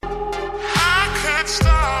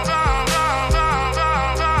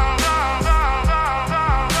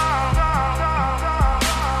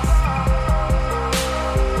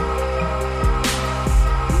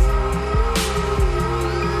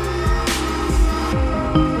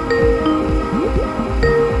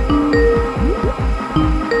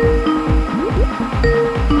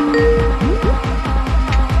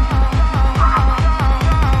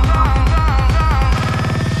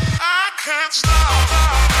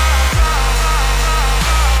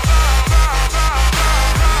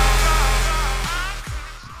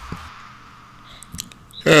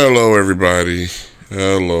Hello, everybody.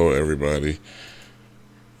 Hello, everybody.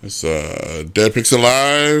 It's Dead Pix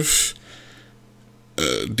Alive,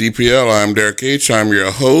 DPL. I'm Derek H. I'm your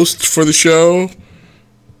host for the show.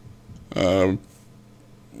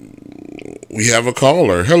 We have a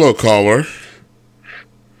caller. Hello, caller.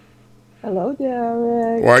 Hello,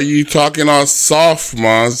 Derek. Why are you talking all soft,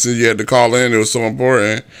 Mom? Since you had to call in, it was so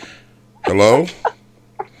important. Hello?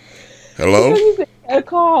 Hello? You said you had a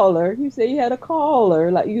caller. You said you had a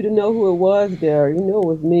caller. Like you didn't know who it was, Derek. You know it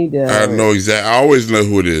was me, Derek. I know exactly. I always know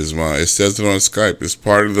who it is, Mom. It says it on Skype. It's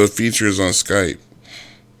part of the features on Skype.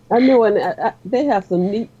 I know, and they have some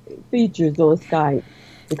neat features on Skype.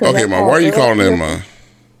 Okay, Mom. Why are you calling in, Mom?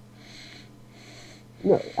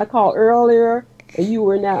 No, I called earlier, and you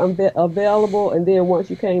were not available. And then once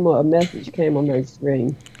you came on, a message came on my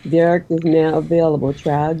screen. Derek is now available.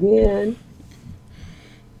 Try again.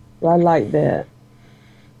 So I like that.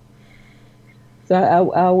 So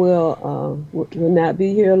I will not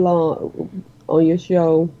be here long on your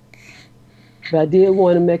show. But I did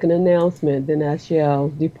want to make an announcement. Then I shall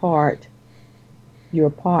depart your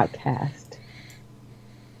podcast.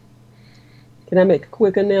 Can I make a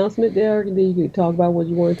quick announcement, Derek? And then you can talk about what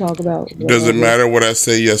you want to talk about. Does it matter what I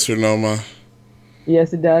say, yes or no, Ma?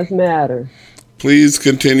 Yes, it does matter. Please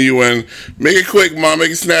continue and make it quick, Mom.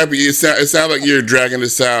 Make it snappy. It sounds like you're dragging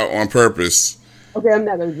this out on purpose. Okay, I'm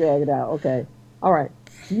not going to drag it out. Okay. All right.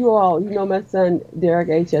 You know my son, Derek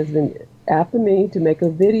H. has been after me to make a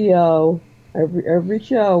video every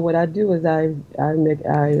show. What I do is I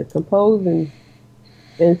compose and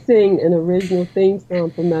sing an original theme song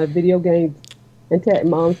for my video games and Tech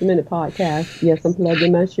Moms a Minute podcast. Yes, I'm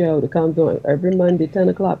plugging my show that comes on every Monday, 10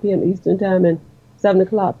 o'clock p.m. Eastern Time and 7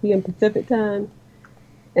 o'clock p.m. Pacific Time.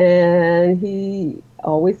 And he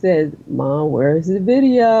always says, Mom, where's the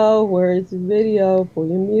video? Where's the video for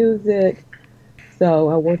your music? So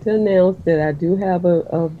I want to announce that I do have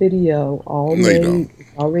a video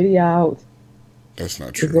already out. That's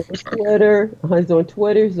not true. It's on Twitter. It's on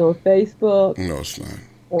Twitter. It's on Facebook. No, it's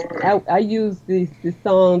not. I used the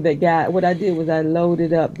song what I did was I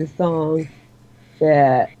loaded up the song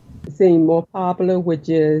that seemed more popular, which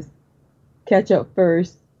is Catch Up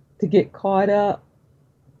First to Get Caught Up.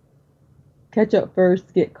 Catch Up First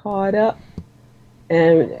to Get Caught Up.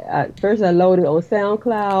 And first I loaded on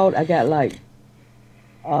SoundCloud. I got like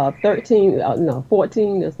 14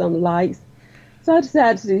 or some likes. So I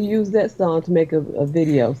decided to use that song to make a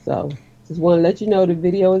video. So just want to let you know the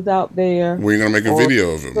video is out there. When are you going to make a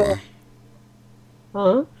video of it, Ma?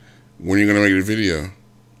 Huh? When are you going to make the video?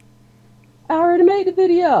 I already made the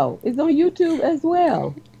video. It's on YouTube as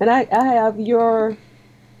well. And I have your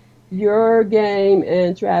game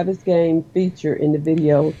and Travis' game feature in the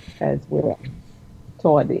video as well.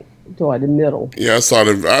 Toward the middle. Yeah, I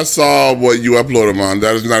saw what you uploaded, Mom.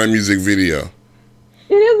 That is not a music video.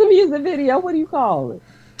 It is a music video. What do you call it?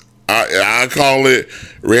 I call it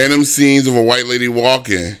random scenes of a white lady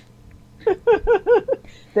walking.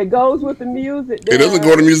 That goes with the music. It doesn't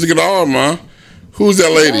go to music at all, Ma. Who's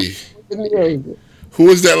that lady? The music. Who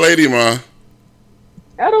is that lady, Ma?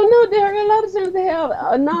 I don't know, Derek. A lot of times they have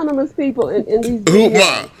anonymous people in these videos. Who,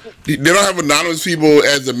 Ma? They don't have anonymous people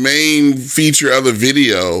as the main feature of the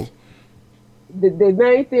video. The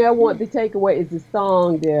main thing I want to take away is the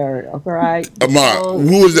song, Derek. Okay, right? Ma,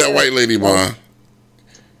 who is that white lady, Ma?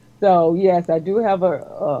 So yes, I do have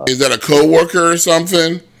a. Is that a co-worker or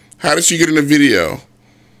something? How did she get in the video?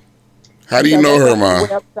 How do you know her, Ma?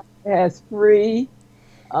 The website has free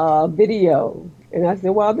video, and I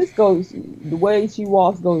said, "Well, the way she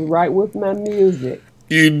walks goes right with my music."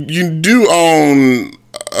 You do own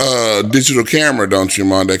a digital camera, don't you,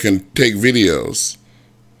 Ma? That can take videos.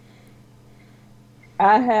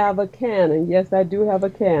 I have a Canon. Yes, I do have a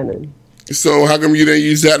Canon. So how come you didn't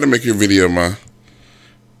use that to make your video, Ma?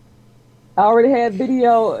 I already had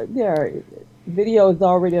video there. Video is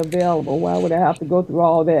already available. Why would I have to go through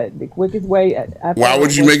all that? The quickest way. Why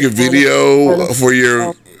would you make a video for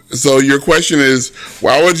your? So your question is,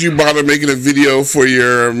 why would you bother making a video for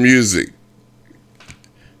your music?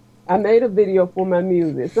 I made a video for my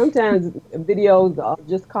music. Sometimes videos are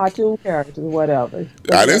just cartoon characters or whatever.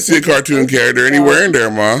 I didn't see a cartoon character anywhere in there,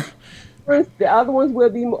 Ma. The other ones will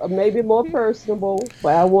be maybe more personable,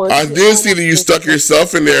 but I did see that you stuck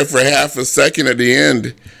yourself in there for half a second at the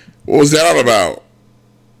end. What was that all about?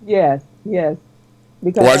 Yes. Because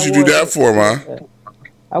why'd you do that for, Ma?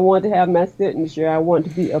 I want to have my signature. I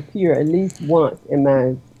want to appear at least once in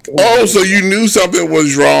my. Oh, so you knew something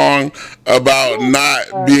was wrong about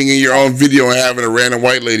not being in your own video and having a random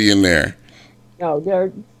white lady in there. No,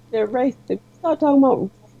 they're racist. Start talking about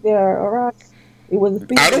they're all right. It was.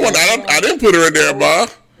 I didn't put her in there, Ma.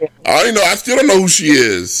 I don't know. I still don't know who she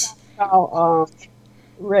is.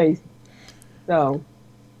 Race. So,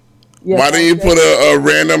 yes, Why didn't you put a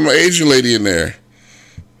random Asian lady in there?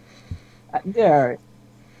 There.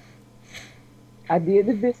 I did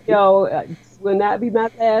the video. This will not be my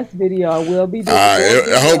last video. I will be doing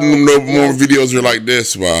I hope no more videos are like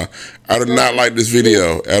this, ma. I do not like this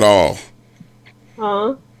video at all.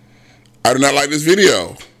 Huh? I do not like this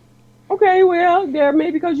video. Okay, well, there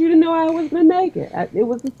maybe because you didn't know I was gonna make it. It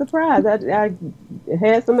was a surprise. I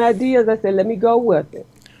had some ideas. I said, let me go with it.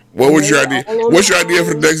 What was your idea? What's your idea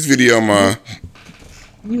for the next video, ma?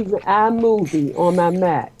 Using iMovie on my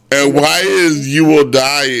Mac. And why is "You Will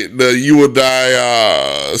Die" the "You Will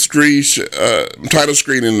Die" title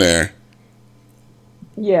screen in there?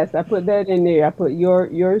 Yes, I put that in there. I put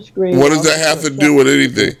your screen. What does that have to do with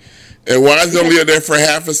anything? And why is it only up there for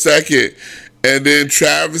half a second? And then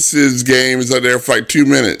Travis's game is up there for like 2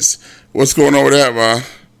 minutes. What's going on with that, ma?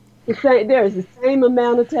 There's the same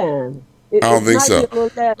amount of time. I don't think so.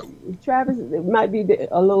 Travis, it might be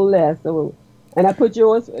a little less. So, and I put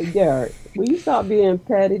yours there. Will you stop being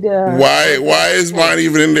petty there? Why is mine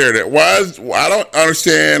even in there? I don't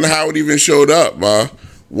understand how it even showed up, ma.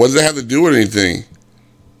 What does it have to do with anything?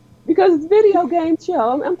 Because it's a video game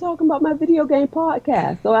show. I'm talking about my video game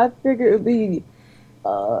podcast. So I figured it would be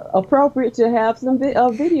appropriate to have some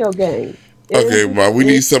video games. Okay, ma. We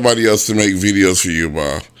need somebody else to make videos for you,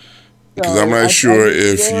 ma. Because I'm not sure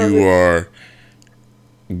if you are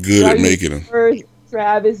good at making them. First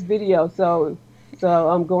Travis video. So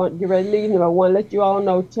I'm going to get ready to leave. And I want to let you all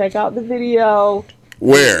know, check out the video.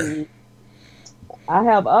 Where? I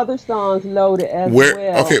have other songs loaded as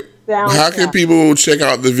well. Okay. How can people check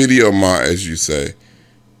out the video, ma, as you say?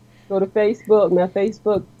 Go to Facebook. My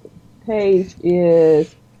Facebook page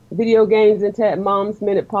is Video Games and Tech Mom's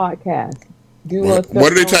Minute Podcast. What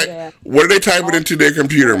do they type it into their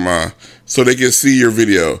computer, ma, so they can see your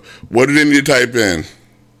video? What do they need to type in?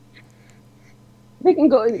 They can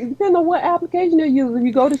go, depending on what application they're using.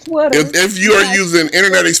 You go to Twitter. If you are using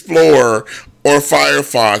Internet Explorer or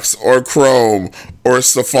Firefox or Chrome or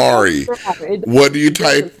Safari, what do you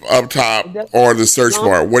type up top or the search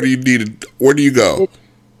bar? What do you need? Where do you go? It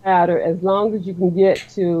doesn't matter as long as you can get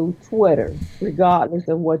to Twitter, regardless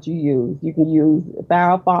of what you use. You can use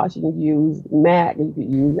Firefox, you can use Mac, you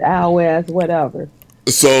can use iOS, whatever.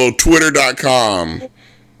 So Twitter.com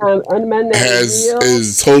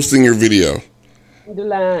is hosting your video.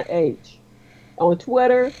 _H. On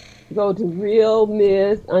Twitter, go to Real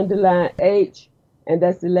Ms. _H, and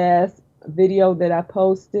that's the last video that I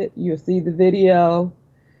posted. You'll see the video.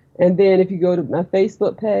 And then if you go to my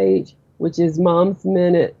Facebook page, which is Mom's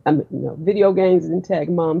Minute, Video Games and Tech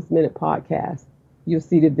Mom's Minute Podcast, you'll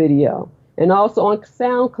see the video. And also on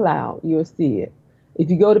SoundCloud, you'll see it. If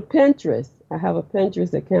you go to Pinterest, I have a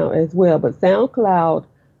Pinterest account as well, but SoundCloud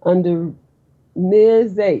under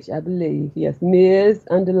Ms. H, I believe. Yes, Ms.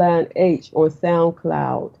 _H on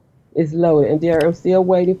SoundCloud is loaded. And there, I'm still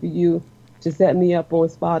waiting for you to set me up on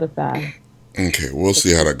Spotify. Okay, we'll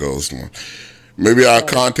see how that goes. Maybe I'll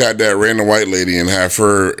contact that random white lady and have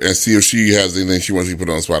her and see if she has anything she wants to put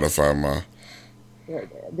on Spotify, ma.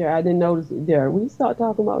 There, I didn't notice it there. We start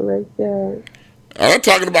talking about race there. I'm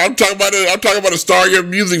talking about a star of your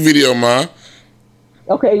music video, ma.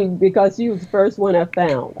 Okay, because she was the first one I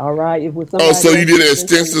found. All right, it was. Oh, so you did an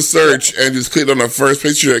extensive search and just clicked on the first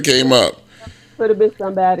picture that came up. Could have been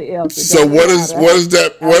somebody else. So what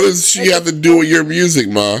does she have to do with your music,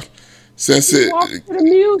 ma? She's walking to the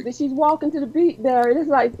music. She's walking to the beat there. It's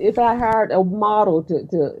like if I hired a model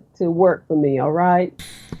to work for me. All right.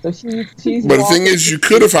 So she's. But the thing is, you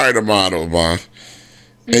could have hired a model, ma,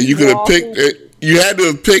 and you could have picked it. You had to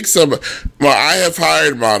have picked some. Ma, I have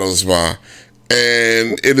hired models, ma.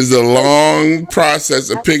 And it is a long process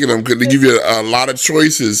of picking them because they give you a lot of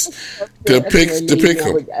choices to pick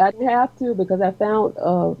them. I didn't have to because I found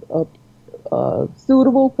a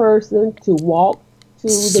suitable person to walk to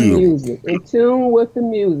the music, in tune with the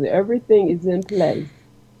music. Everything is in place.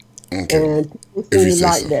 Okay. And people seem to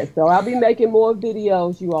like that. So I'll be making more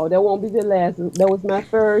videos, you all. That won't be the last. That was my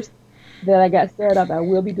first that I got set up. I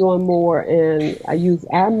will be doing more, and I use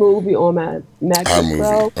iMovie on my MacBook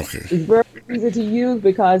Pro. Okay. It's very easy to use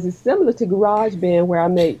because it's similar to GarageBand where I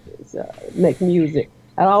make music.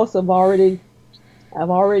 I've already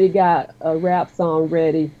got a rap song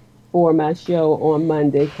ready for my show on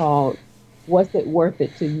Monday called "What's It Worth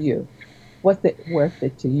It to You?" What's it worth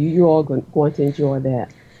it to you? You're all going to enjoy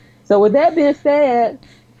that. So with that being said,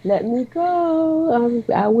 let me go.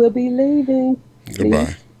 I will be leaving.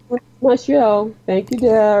 Goodbye. My show. Thank you,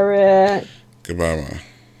 Derek. Goodbye, ma.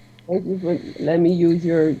 Thank you for letting me use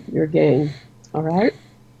your game. All right.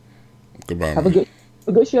 Goodbye, Have man.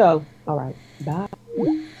 a good show. All right. Bye.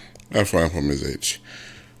 Have fun for Ms. H.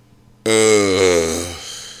 Uh,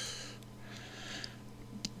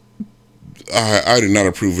 I did not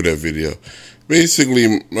approve of that video.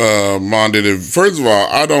 Basically, Mon did it. First of all,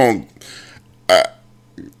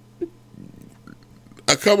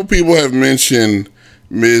 a couple people have mentioned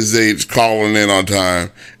Ms. H calling in on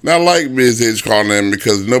time. And I like Ms. H calling in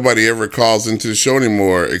because nobody ever calls into the show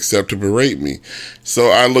anymore except to berate me. So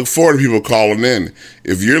I look forward to people calling in.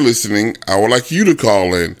 If you're listening, I would like you to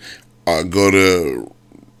call in. Go to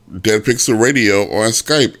Dead Pixel Radio on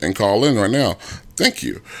Skype and call in right now. Thank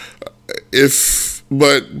you.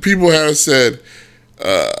 But people have said,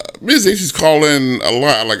 Ms. H is calling a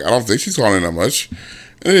lot. Like, I don't think she's calling that much.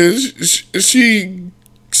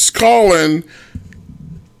 She's calling.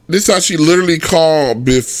 This time she literally called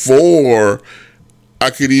before I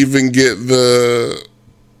could even get the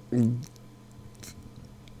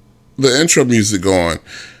intro music going.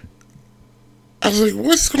 I was like,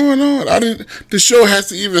 what's going on? The show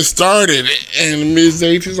hasn't even started and Ms.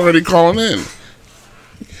 H is already calling in.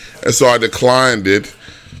 And so I declined it.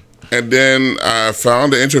 And then I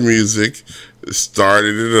found the intro music,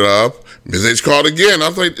 started it up. Ms. H called again. I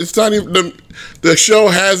was like, it's not even, the show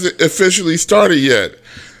hasn't officially started yet.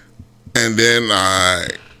 And then I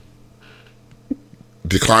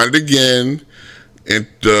declined it again. And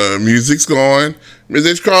the music's going. Ms.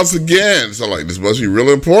 H calls again. So I'm like, this must be real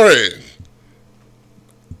important.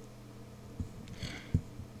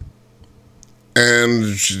 And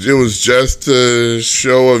it was just to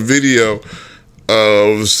show a video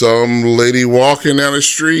of some lady walking down the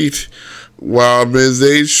street while Ms.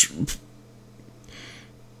 H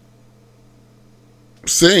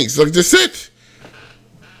sings. Look, that's it.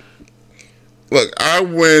 Look,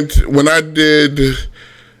 when I did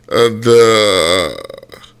the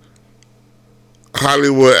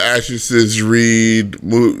Hollywood Actresses Read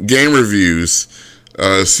Game Reviews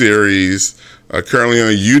series, currently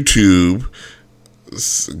on YouTube,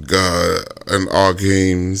 an All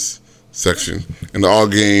Games section, and the All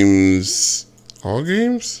Games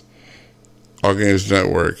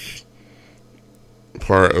Network,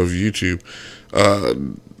 part of YouTube,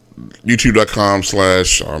 youtube.com/ I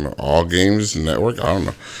don't know, All Games Network, I don't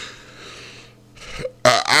know.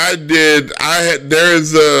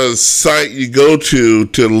 There's a site you go to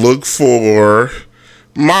look for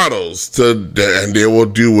models and they will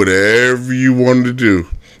do whatever you want to do.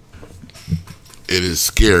 It is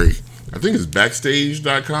scary. I think it's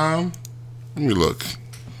backstage.com. Let me look.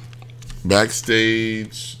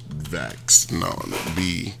 Backstage Vax. No,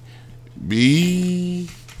 B.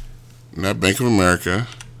 Not Bank of America.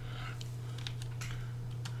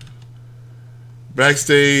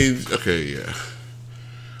 Backstage. Okay, yeah.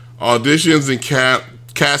 Auditions and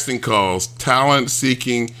casting calls. Talent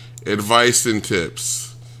seeking advice and tips.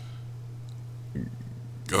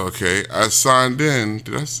 Okay, I signed in.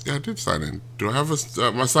 I did sign in. Do I have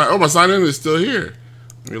my sign? Oh, my sign in is still here.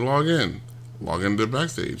 Let me log in. Log into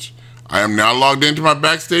Backstage. I am now logged into my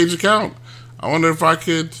Backstage account. I wonder if I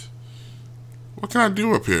could. What can I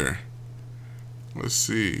do up here? Let's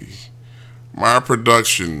see. My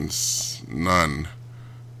Productions, none.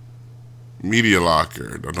 Media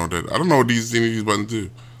Locker. I don't know what any of these buttons do.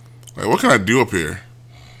 Like, what can I do up here?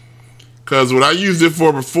 Because what I used it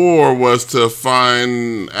for before was to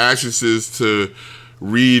find actresses to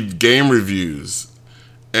read game reviews.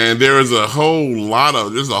 And there's a whole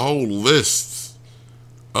list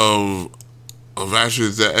of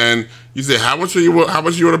actresses and you say, how much you want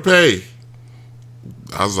to pay?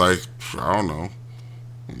 I was like, I don't know,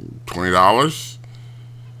 $20.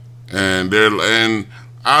 And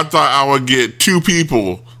I thought I would get two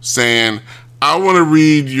people saying, I want to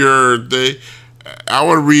read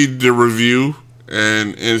the review,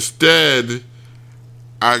 and instead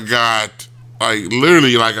I got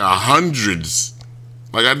literally hundreds.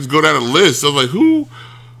 Like, I just go down the list. I was like, who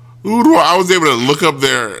do I was able to look up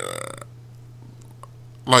their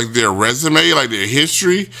resume, like their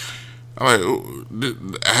history. They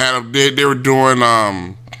were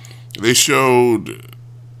doing they showed,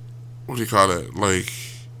 what do you call that? Like,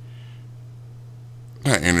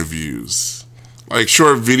 not interviews, like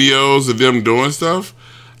short videos of them doing stuff.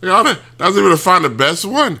 I was able to find the best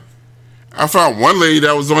one. I found one lady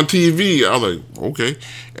that was on TV. I was like, okay.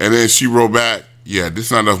 And then she wrote back, yeah, this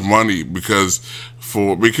is not enough money because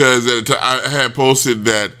I had posted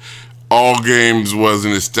that All Games was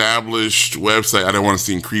an established website. I didn't want to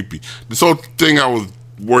seem creepy. This whole thing, I was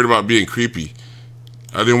worried about being creepy.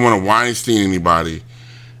 I didn't want to Weinstein anybody.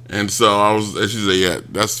 And so she said, yeah,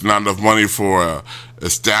 that's not enough money for a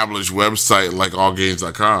established website like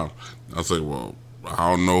allgames.com. I was like, well,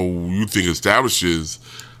 I don't know who you think establishes,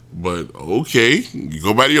 but okay, you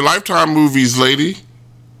go back to your Lifetime movies, lady.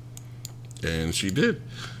 And she did.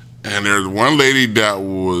 And there's one lady that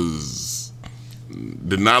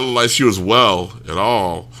did not look like she was well at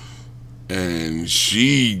all. And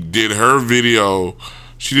she did her video.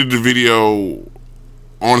 She did the video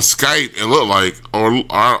on Skype. It looked like,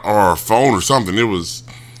 or a phone or something. It was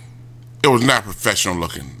not professional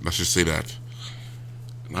looking. Let's just say that.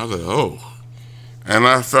 And I was like, oh. And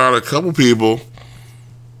I found a couple people.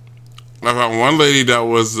 I found one lady that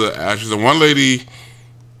was the actress, and one lady,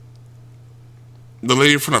 the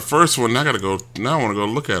lady from the first one. Now I want to go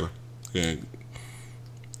look at her. Okay.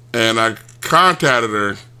 And I contacted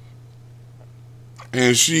her,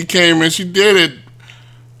 and she came and she did it.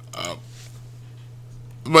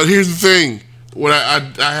 But here's the thing: when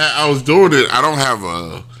I was doing it, I don't have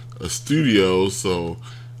a studio, so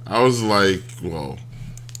I was like, well,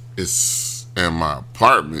 it's in my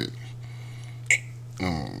apartment.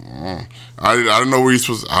 I didn't know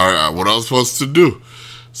what I was supposed to do,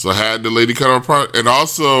 so I had the lady cut up apart, and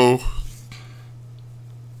also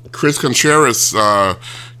Chris Contreras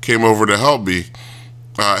came over to help me,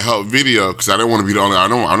 help video, because I didn't want to be the only. I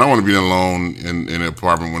don't want to be alone in an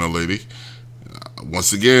apartment with a lady.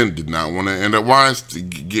 Once again, did not want to end up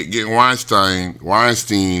getting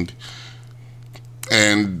Weinsteined,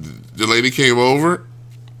 and the lady came over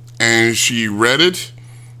and she read it,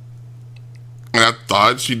 and I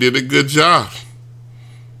thought she did a good job,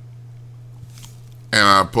 and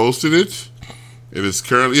I posted it. It is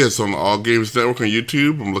currently, it's on the All Games Network on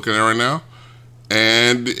YouTube. I'm looking at it right now,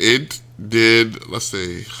 and it did. Let's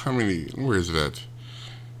say how many. Where is it at?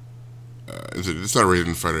 It's not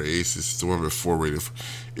Rated Fighter Ace. It's the one before Rated.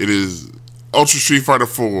 It is Ultra Street Fighter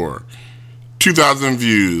 4, 2,000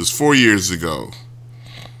 views 4 years ago,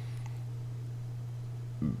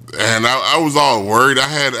 and I was all worried. I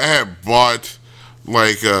had bought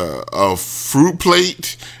like a fruit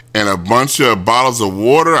plate and a bunch of bottles of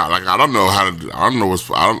water. I don't know how to do. I didn't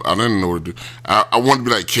know what to do. I wanted to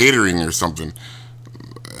be like catering or something.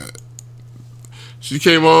 She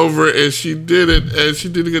came over and she did it, and she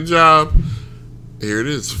did a good job. Here it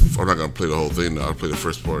is. I'm not going to play the whole thing, though. I'll play the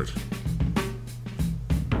first part.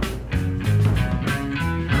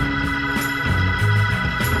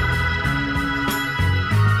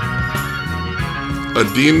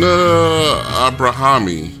 Adina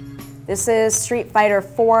Abrahami. This is Street Fighter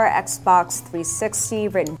 4 Xbox 360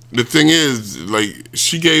 written. The thing is, like,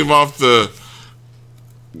 she gave off the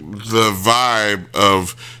vibe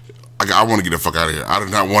of, like, I want to get the fuck out of here. I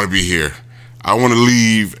do not want to be here. I want to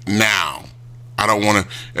leave now. I don't want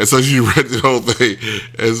to. And so she read the whole thing.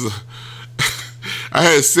 I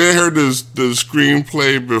had sent her the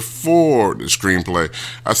screenplay before the screenplay.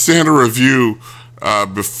 I sent her a review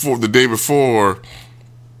the day before.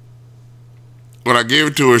 When I gave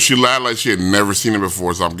it to her, she lied like she had never seen it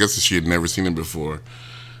before. So I'm guessing she had never seen it before.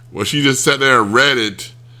 Well, she just sat there and read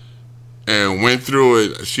it and went through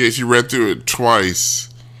it. She read through it twice.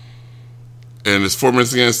 And it's 4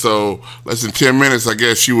 minutes again, so less than 10 minutes, I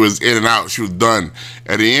guess she was in and out. She was done.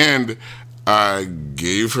 At the end, I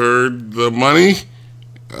gave her the money.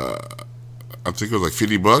 I think it was like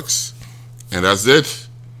 $50, and that's it.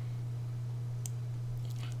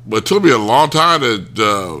 But it took me a long time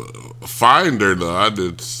to find her, though. I had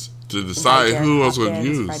to decide who I was going to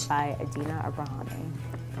use. Read by Adina Abrahami.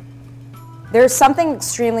 There's something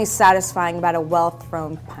extremely satisfying about a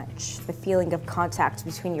well-thrown punch. The feeling of contact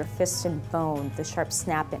between your fist and bone, the sharp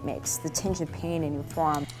snap it makes, the tinge of pain in your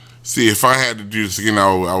forearm. See, if I had to do this again,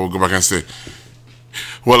 I would go back and say,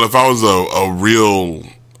 well, if I was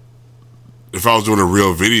doing a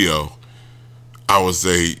real video, I would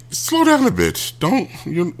say, slow down a bit.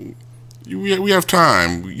 We have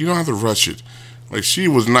time. You don't have to rush it. Like, she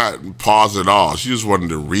was not paused at all. She just wanted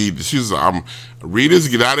to read. She was, read this,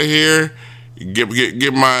 get out of here.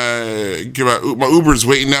 Get my Uber's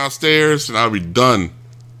waiting downstairs, and I'll be done.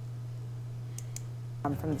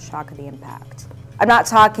 From the shock of the impact. I'm not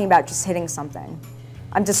talking about just hitting something.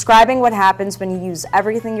 I'm describing what happens when you use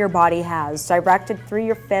everything your body has, directed through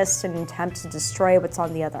your fist in an attempt to destroy what's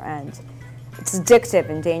on the other end. It's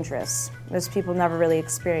addictive and dangerous. Most people never really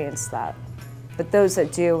experience that. But those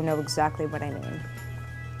that do know exactly what I mean.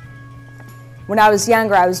 When I was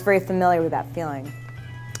younger, I was very familiar with that feeling.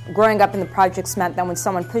 Growing up in the projects meant that when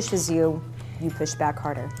someone pushes you, you push back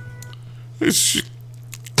harder. It's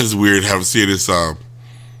weird having seen this.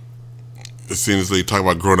 Seeing this lady talk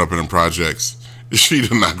about growing up in the projects. She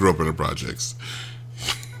did not grow up in the projects.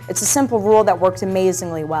 It's a simple rule that worked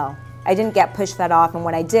amazingly well. I didn't get pushed that off, and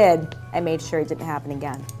when I did, I made sure it didn't happen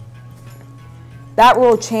again. That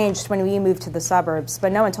rule changed when we moved to the suburbs,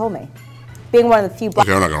 but no one told me. Being one of the few black...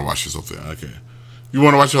 Okay, I'm not going to watch this whole thing. Okay. If you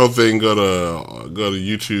want to watch the whole thing, go to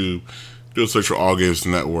YouTube, do a search for All Games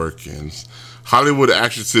Network, and Hollywood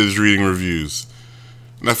actresses reading reviews.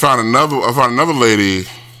 And I found another lady...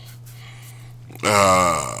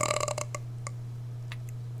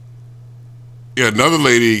 another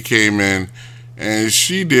lady came in, and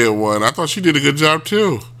she did one. I thought she did a good job,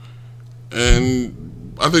 too. And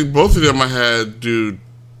I think both of them I had did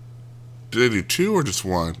they do two or just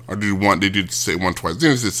one? Or did one? They did say one twice. They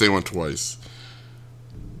didn't say one twice.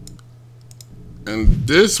 And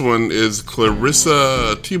this one is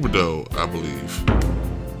Clarissa Thibodeau, I believe.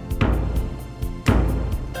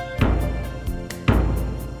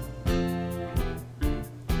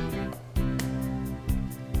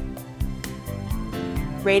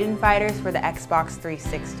 Raiden Fighters for the Xbox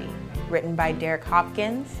 360. Written by Derek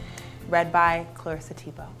Hopkins. Read by Clarissa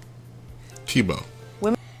Thibodeau.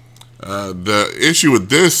 The issue with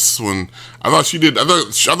this one, I thought she did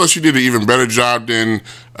an even better job than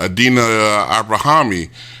Adina Abrahami.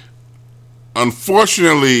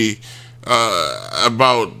 Unfortunately,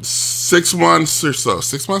 about 6 months or so,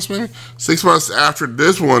 6 months maybe? 6 months after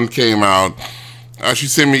this one came out, she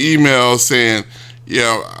sent me emails saying,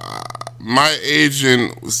 my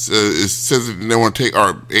agent says that they want to take,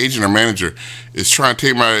 our agent or manager is trying to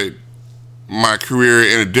take my career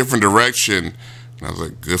in a different direction. And I was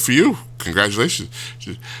like, good for you. Congratulations.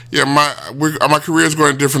 My career is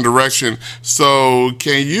going a different direction. So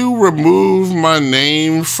can you remove my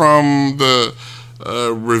name from the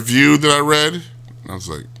review that I read? And I was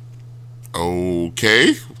like,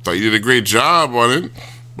 okay. Thought you did a great job on it,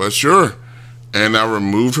 but sure. And I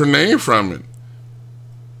removed her name from it.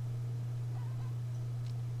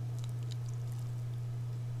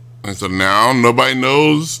 And so now nobody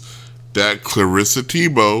knows that Clarissa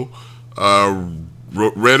Thibodeau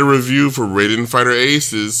read a review for Raiden Fighter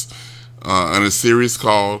Aces on a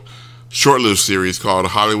short-lived series called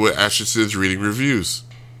Hollywood Actresses Reading Reviews.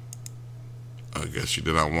 I guess she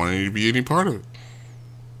did not want to be any part of it.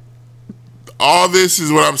 All this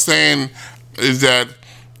is what I'm saying is that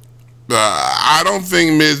I don't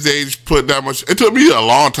think Ms. H put that much. It took me a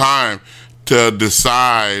long time to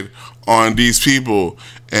decide on these people,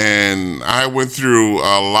 and I went through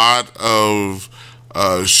a lot of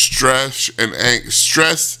stress and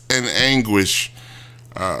anguish,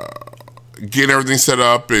 getting everything set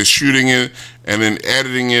up and shooting it and then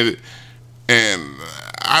editing it. And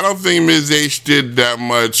I don't think Ms. H did that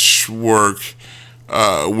much work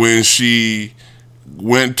when she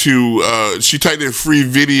went to she typed in free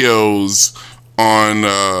videos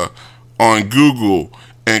on Google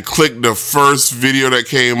and clicked the first video that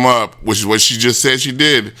came up, which is what she just said she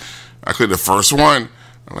did. I clicked the first one.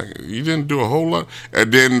 I'm like, you didn't do a whole lot.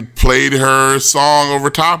 And then played her song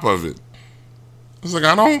over top of it. I was like,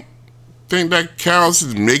 I don't think that counts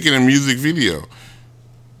as making a music video.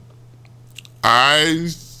 I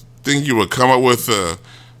think you would come up with a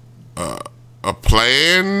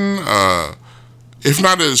plan, if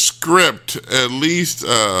not a script, at least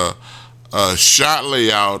a shot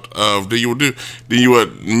layout of that you would do. Then you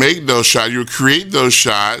would make those shots. You would create those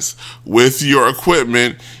shots with your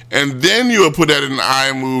equipment, and then you would put that in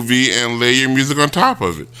iMovie and lay your music on top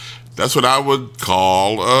of it. That's what I would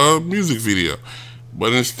call a music video.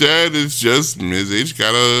 But instead, it's just Ms. H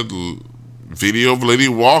got a video of a lady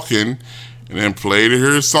walking, and then played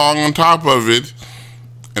her song on top of it,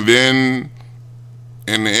 and then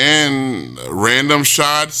in the end, random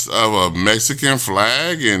shots of a Mexican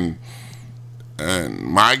flag and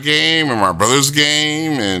my game and my brother's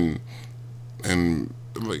game and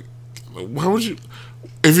like, why would you?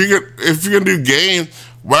 If you're gonna do games,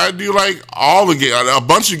 why do you like all the games? A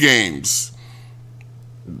bunch of games.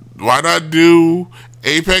 Why not do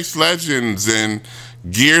Apex Legends and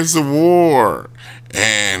Gears of War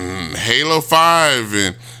and Halo 5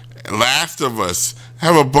 and Last of Us?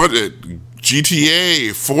 Have a bunch of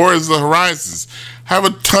GTA, Forza Horizons. Have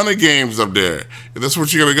a ton of games up there. If that's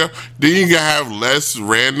what you're going to go, then you can have less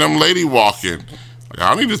random lady walking. Like, I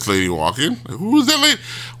don't need this lady walking. Who is that lady?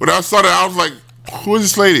 When I started, I was like, who is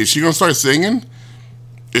this lady? Is she going to start singing?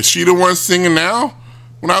 Is she the one singing now?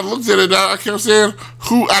 When I looked at it, I kept saying,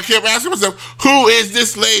 I kept asking myself, who is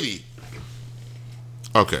this lady?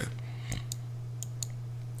 Okay.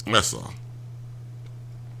 That's all.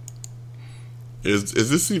 Is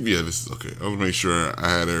this CB? Yeah, this is okay. I want to make sure I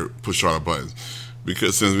had her push all the buttons.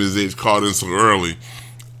 Because since Ms. H called in so early,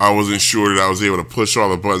 I wasn't sure that I was able to push all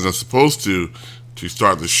the buttons I'm supposed to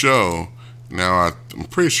start the show. Now I'm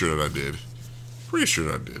pretty sure that I did. Pretty sure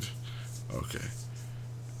that I did. Okay.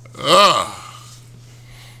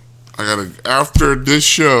 I after this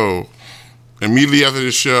show, immediately after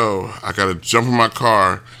this show, I gotta jump in my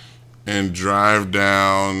car and drive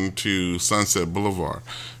down to Sunset Boulevard,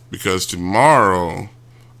 because tomorrow,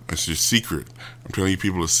 it's a secret. I'm telling you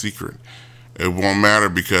people a secret. It won't matter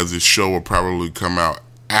because this show will probably come out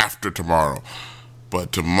after tomorrow.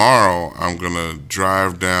 But tomorrow, I'm going to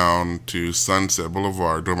drive down to Sunset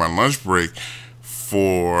Boulevard during my lunch break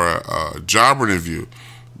for a job interview,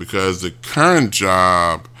 because the current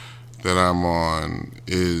job that I'm on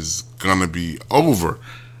is going to be over.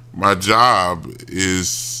 My job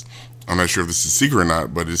is, I'm not sure if this is a secret or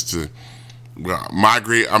not, but it's to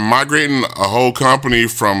migrate. I'm migrating a whole company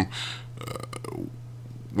from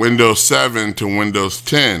Windows 7 to Windows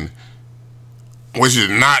 10, which is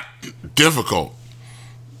not difficult.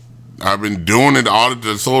 I've been doing it all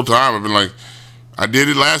this whole time. I've been like, I did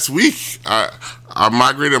it last week. I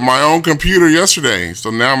migrated my own computer yesterday, so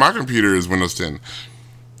now my computer is Windows 10,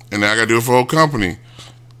 and now I got to do it for a whole company.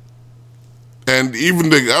 And even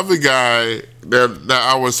the other guy that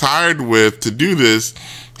I was hired with to do this,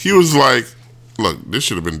 he was like, look, this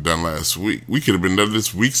should have been done last week. We could have been done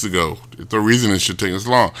this weeks ago. There's no reason it should take this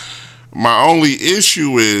long. My only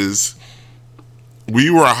issue is we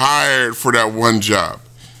were hired for that one job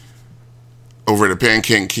over at the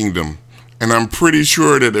Pancake Kingdom. And I'm pretty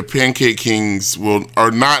sure that the Pancake Kings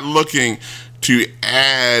are not looking to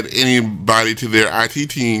add anybody to their IT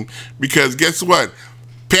team, because guess what?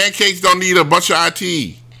 Pancakes don't need a bunch of IT.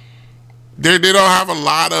 They don't have a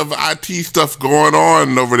lot of IT stuff going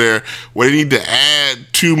on over there where they need to add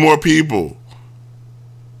 2 more people.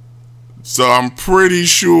 So I'm pretty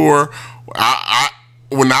sure I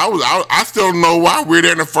still don't know why we're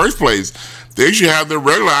there in the first place. They should have the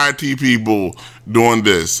regular IT people doing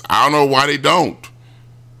this. I don't know why they don't.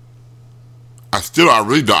 I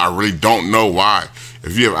really don't know why.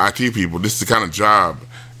 If you have IT people, this is the kind of job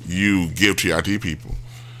you give to your IT people.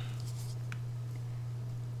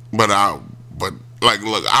 But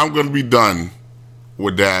look, I'm gonna be done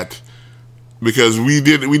with that, because we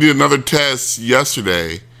did another test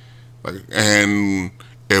yesterday, and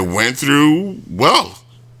it went through well,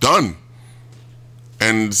 done.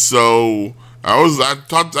 And so I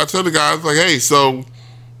told the guys, like, hey, so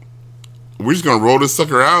we're just gonna roll this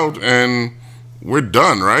sucker out and we're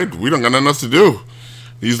done, right? We don't got nothing else to do.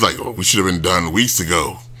 He's like, oh, we should have been done weeks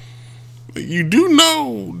ago. You do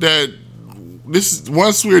know that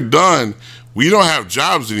once we're done, we don't have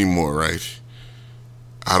jobs anymore, right?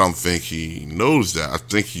 I don't think he knows that.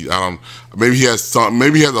 Maybe he has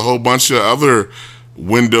a whole bunch of other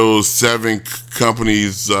Windows 7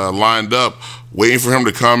 companies lined up, waiting for him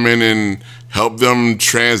to come in and help them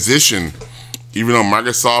transition. Even though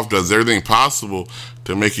Microsoft does everything possible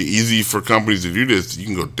to make it easy for companies to do this, you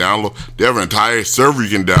can go download. They have an entire server you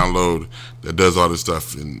can download that does all this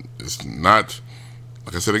stuff, and it's not,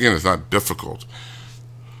 like I said again, it's not difficult.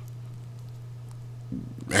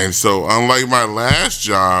 And so, unlike my last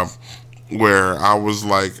job, where I was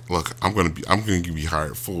like, look, I'm gonna be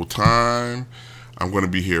hired full time. I'm gonna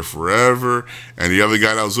be here forever. And the other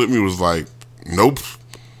guy that was with me was like, nope,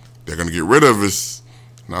 they're gonna get rid of us.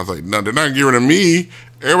 And I was like, no, they're not getting rid of me.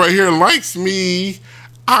 Everybody here likes me.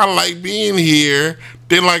 I like being here.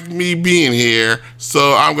 They like me being here.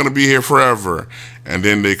 So I'm gonna be here forever. And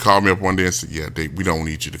then they called me up one day and said, yeah, we don't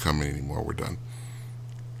need you to come in anymore. We're done.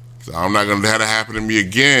 So I'm not going to have that happen to me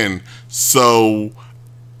again. So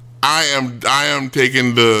I am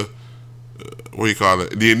taking the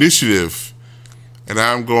initiative, and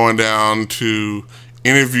I'm going down to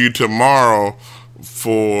interview tomorrow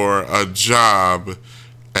for a job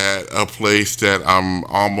at a place that I'm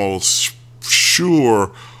almost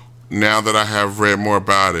sure, now that I have read more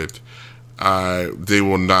about it, they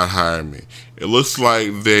will not hire me. It looks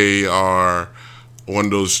like they are one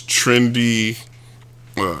of those trendy,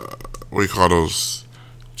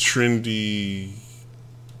 trendy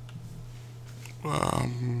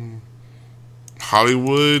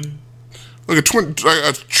Hollywood, like a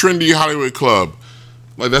trendy Hollywood club.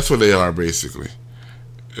 Like, that's what they are, basically.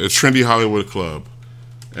 A trendy Hollywood club.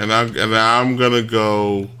 And I'm gonna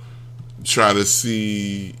go try to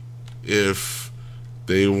see if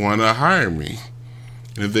they want to hire me.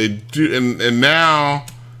 And if they do, and now,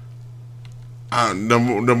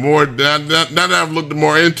 the more now that I've looked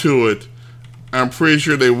more into it, I'm pretty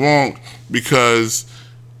sure they won't, because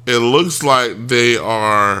it looks like they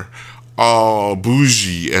are all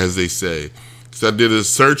bougie, as they say. Because I did a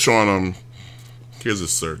search on them. Here's a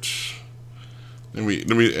search. I looked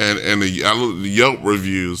at the Yelp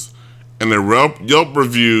reviews, and the Yelp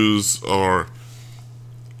reviews are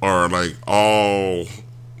like all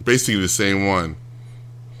basically the same one.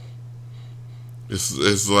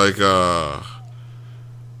 It's like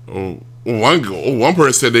one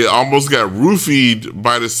person said they almost got roofied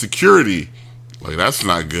by the security. Like, that's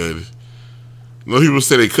not good. No, people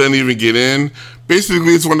say they couldn't even get in.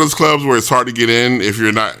 Basically, it's one of those clubs where it's hard to get in if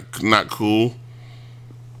you're not cool.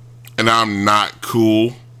 And I'm not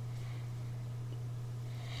cool.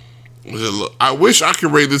 I wish I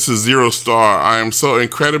could rate this a 0 star. I am so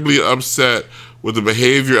incredibly upset with the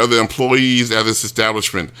behavior of the employees at this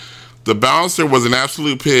establishment. The bouncer was an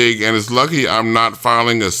absolute pig, and it's lucky I'm not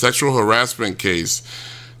filing a sexual harassment case.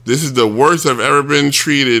 This is the worst I've ever been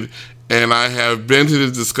treated, and I have been to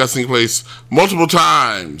this disgusting place multiple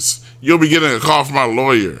times. You'll be getting a call from my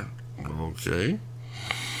lawyer. Okay.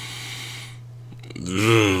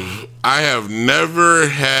 I have never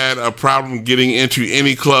had a problem getting into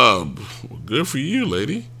any club. Well, good for you,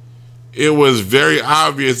 lady. It was very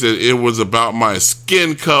obvious that it was about my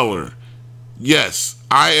skin color. Yes,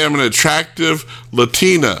 I am an attractive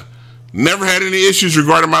Latina. Never had any issues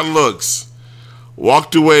regarding my looks.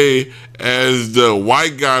 Walked away as the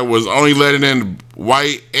white guy was only letting in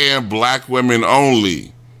white and black women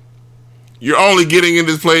only. You're only getting in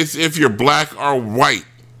this place if you're black or white.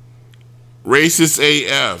 Racist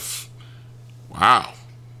AF. Wow.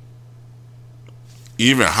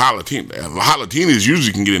 Even hot Latinas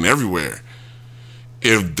usually can get in everywhere.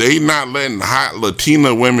 If they not letting hot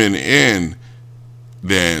Latina women in,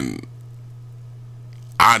 then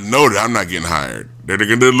I know that I'm not getting hired. They're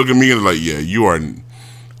gonna look at me and like, yeah, you are.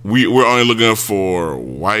 We're only looking for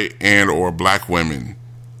white and or black women.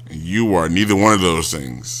 You are neither one of those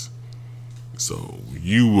things. So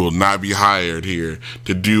you will not be hired here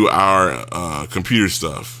to do our computer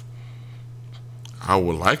stuff. I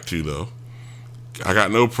would like to, though. I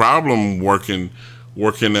got no problem working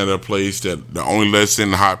at a place that only lets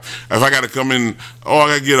in hot. If I got to come in, I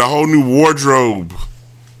got to get a whole new wardrobe.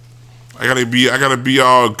 I gotta be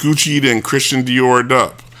all Gucci'd and Christian Dior'd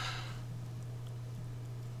up.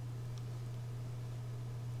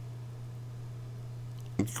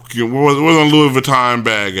 Where's my Louis Vuitton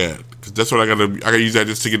bag at? Because that's what I gotta use that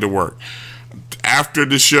just to get to work. After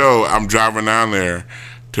the show, I'm driving down there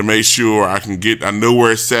to make sure I know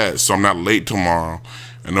where it's at, so I'm not late tomorrow.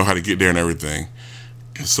 I know how to get there and everything.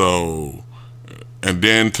 So, and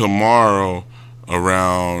then tomorrow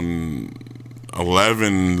around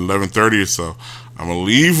 11:30 or so, I'm gonna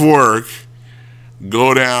leave work,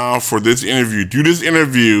 go down for this interview, do this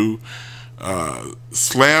interview,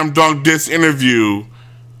 slam dunk this interview,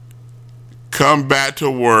 come back to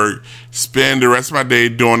work, spend the rest of my day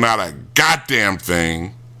doing not a goddamn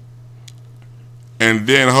thing, and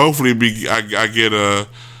then hopefully I get a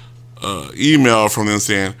email from them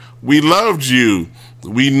saying, we loved you.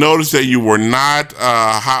 We noticed that you were not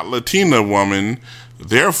a hot Latina woman.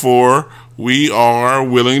 Therefore, we are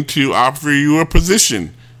willing to offer you a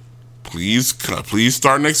position. Please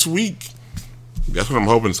start next week. That's what I'm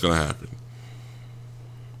hoping is going to happen.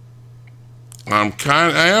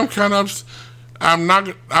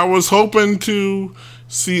 I was hoping to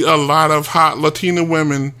see a lot of hot Latina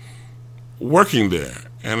women working there,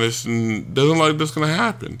 and it doesn't look like that's going to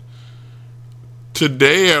happen.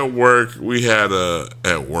 Today at work, we had at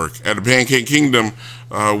the Pancake Kingdom,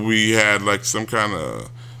 we had like some kind of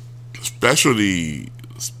specialty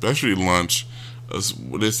lunch.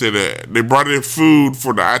 They said that they brought in food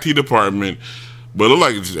for the IT department, but it looked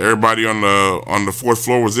like just everybody on the fourth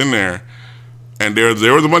floor was in there, and there was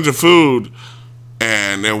a bunch of food,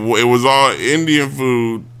 and it was all Indian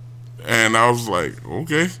food, and I was like,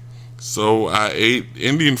 okay, so I ate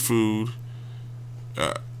Indian food,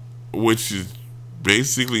 which is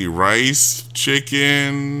basically rice,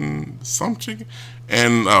 chicken,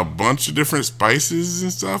 and a bunch of different spices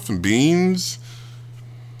and stuff, and beans.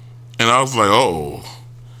 And I was like,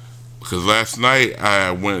 because last night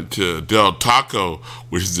I went to Del Taco,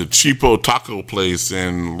 which is a cheapo taco place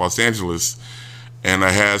in Los Angeles, and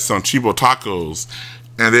I had some cheapo tacos,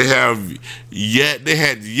 and they had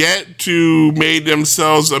yet to make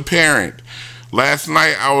themselves apparent. Last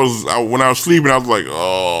night when I was sleeping, I was like,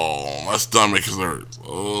 my stomach hurts.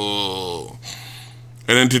 Oh.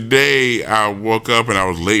 And then today I woke up and I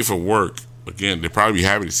was late for work. Again, they'd probably be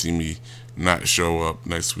happy to see me not show up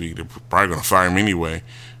next week. They're probably going to fire me anyway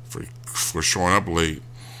for showing up late.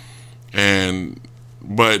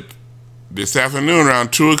 But this afternoon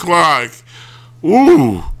around 2:00,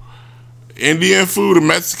 Indian food and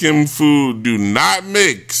Mexican food do not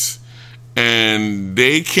mix. And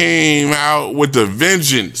they came out with a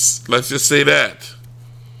vengeance. Let's just say that.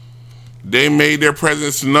 They made their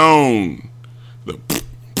presence known.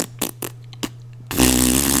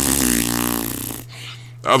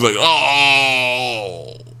 I was like,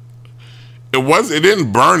 It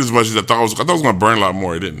didn't burn as much as I thought it was. I thought it was going to burn a lot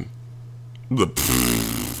more. It didn't.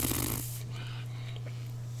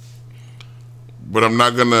 But I'm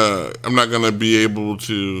not gonna be able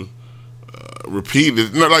to repeat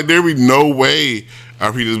it. Like there be no way I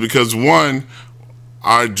repeat this because one,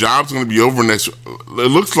 our job's gonna be over next. It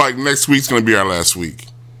looks like next week's gonna be our last week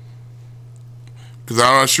because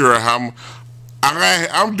I'm not sure how.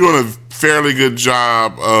 I'm doing a fairly good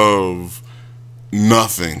job of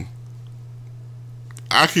nothing.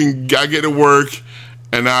 I get to work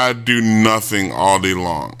and I do nothing all day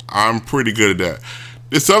long. I'm pretty good at that.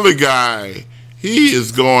 This other guy, he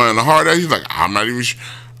is going hard. He's like, I'm not even sure.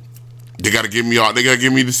 They got to give me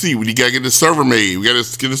the seat. We got to get the server made. We got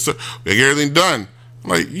to get everything done. I'm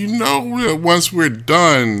like, once we're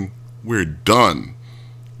done, we're done.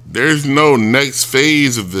 There's no next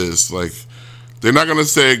phase of this. Like, they're not going to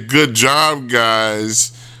say, good job,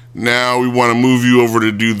 guys. Now we want to move you over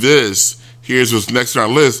to do this. Here's what's next on our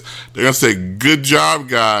list. They're going to say, good job,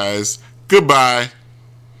 guys. Goodbye.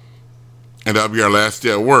 And that'll be our last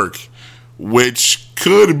day at work, which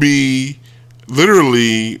could be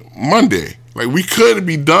literally Monday. Like, we could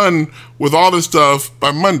be done with all this stuff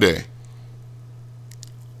by Monday.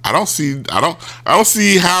 I don't see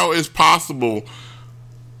how it's possible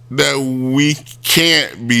that we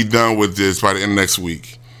can't be done with this by the end of next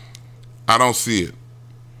week. I don't see it.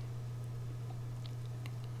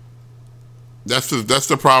 That's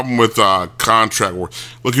the problem with contract work.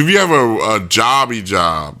 Look, if you have a jobby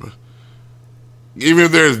job, even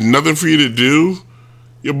if there's nothing for you to do,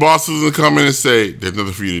 your boss doesn't come in and say, there's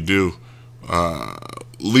nothing for you to do.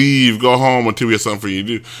 Leave, go home until we have something for you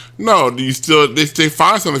to do. No, they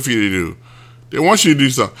find something for you to do. They want you to do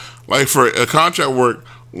something. Like for a contract work,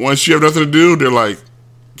 once you have nothing to do, they're like,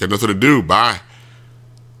 got nothing to do, bye.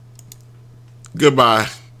 Goodbye.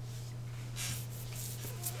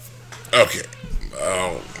 Okay.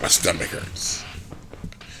 Oh, my stomach hurts.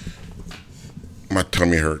 My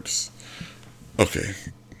tummy hurts. Okay.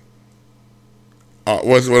 What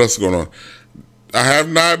else is going on? I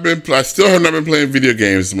still have not been playing video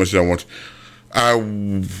games as much as I want to.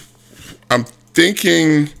 I'm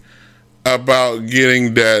thinking about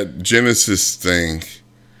getting that Genesis thing,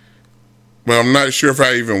 but I'm not sure if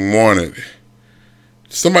I even want it.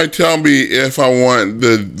 Somebody tell me if I want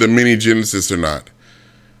the mini Genesis or not.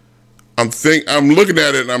 I'm looking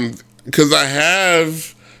at it. Because I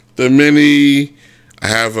have the mini. I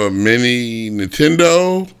have a mini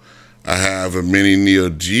Nintendo. I have a mini Neo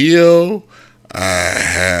Geo. I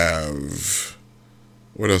have.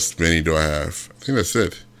 What else mini do I have? I think that's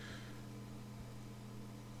it.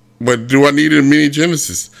 But do I need a mini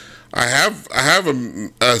Genesis? I have a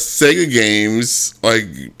Sega games like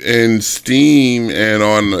in Steam and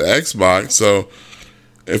on the Xbox. So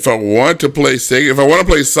if I want to play Sega, if I want to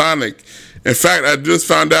play Sonic, in fact, I just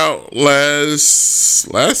found out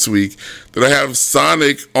last week that I have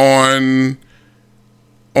Sonic on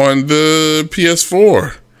the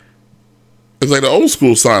PS4. It's like the old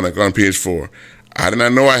school Sonic on PS4. I did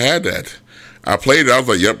not know I had that. I played it. I was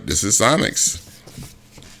like, "Yep, this is Sonic's."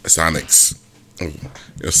 It's Sonic.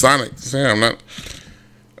 I'm not.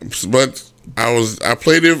 But I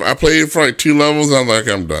played it. I played it for like 2 levels. And I'm like,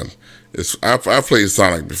 I'm done. I played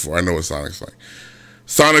Sonic before. I know what Sonic's like.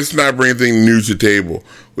 Sonic's not bringing anything new to the table,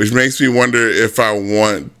 which makes me wonder if I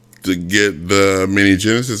want to get the mini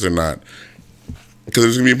Genesis or not. Because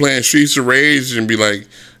it's gonna be playing Streets of Rage and be like,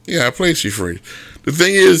 yeah, I played Streets of Rage. The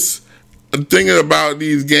thing about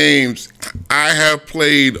these games, I have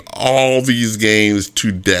played all these games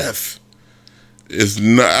to death.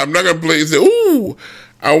 I'm not gonna play and say, ooh,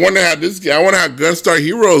 I wonder how Gunstar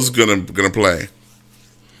Heroes gonna play.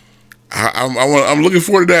 I'm looking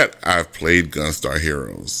forward to that. I've played Gunstar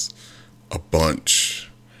Heroes a bunch.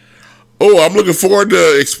 Oh, I'm looking forward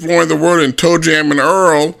to exploring the world in Toe Jam and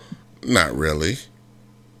Earl. Not really.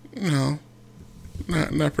 No,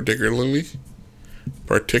 not particularly.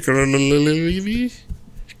 And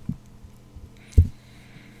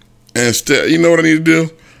instead, you know what I need to do?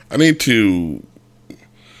 I need to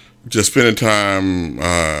just spend time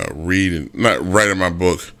reading, not writing my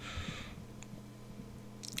book.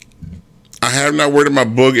 I have not worded my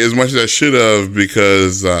book as much as I should have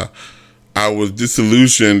because I was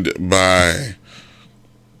disillusioned by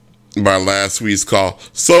last week's call.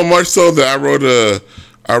 So much so that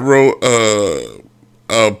I wrote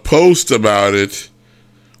a post about it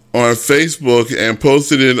on Facebook and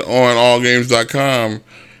posted it on allgames.com.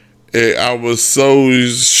 I was so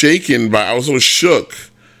shaken I was so shook.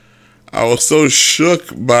 I was so shook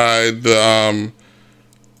by the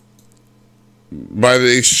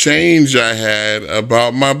exchange I had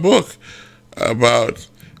about my book, about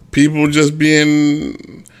people just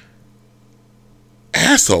being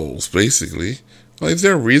assholes, basically. Like, is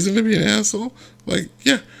there a reason to be an asshole? Like,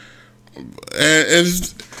 yeah.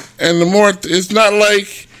 And the more, it's not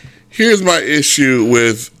like, here's my issue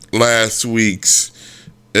with last week's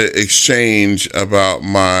exchange about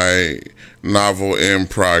my novel in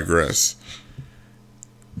progress.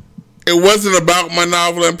 It wasn't about my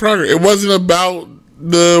novel in progress. It wasn't about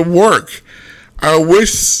the work. I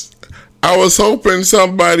was hoping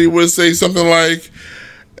somebody would say something like,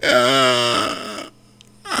 I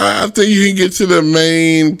think you can get to the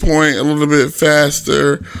main point a little bit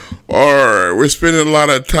faster, or we're spending a lot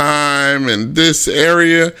of time in this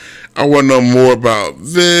area. I want to know more about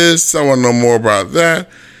this. I want to know more about that.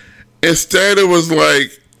 Instead, it was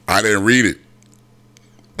like, I didn't read it.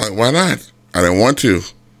 Like, why not? I didn't want to.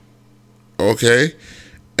 Okay.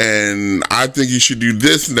 And I think you should do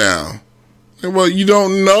this now. Like, well, you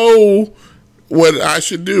don't know what I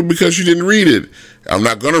should do because you didn't read it. I'm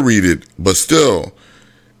not going to read it, but still,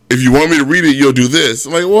 if you want me to read it, you'll do this.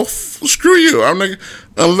 I'm like, well, screw you. I'm like,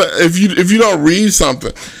 if you don't read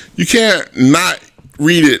something, you can't not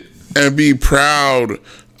read it and be proud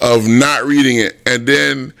of not reading it and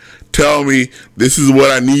then tell me this is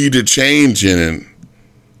what I need to change in it.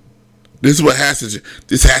 This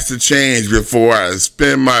has to change before I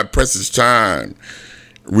spend my precious time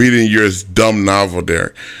reading your dumb novel,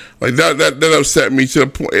 Derek. Like, that upset me to the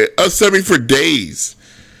point. It upset me for days.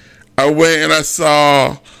 I went and I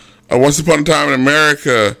saw Once Upon a Time in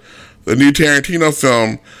America, the new Tarantino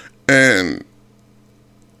film, and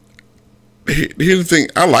here's the thing.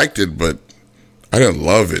 I liked it, but I didn't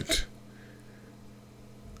love it.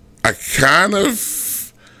 I kind of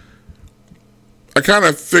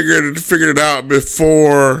figured it out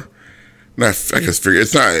before.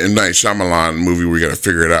 It's not a Night Shyamalan movie where you got to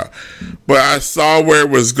figure it out. But I saw where it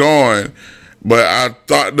was going. But I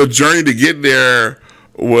thought the journey to get there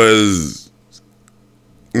was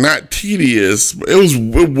not tedious. But it was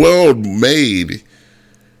well made.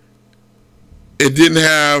 It didn't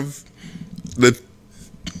have the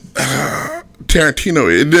Tarantino.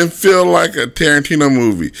 It didn't feel like a Tarantino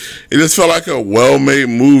movie. It just felt like a well-made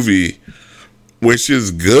movie, which is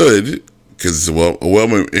good. Because it's ain't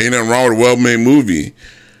nothing wrong with a well-made movie.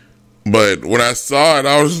 But when I saw it,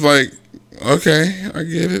 I was like, okay, I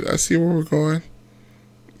get it. I see where we're going.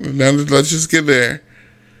 Now let's just get there.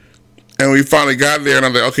 And we finally got there, and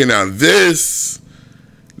I'm like, okay, now this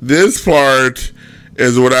part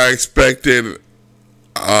is what I expected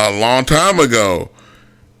a long time ago.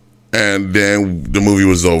 And then the movie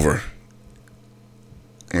was over.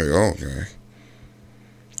 I'm like, oh, okay.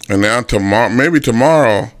 And now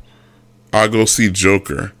tomorrow, I'll go see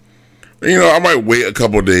Joker. You know, I might wait a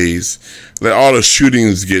couple days, let all the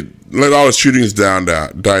shootings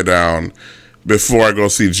die down before I go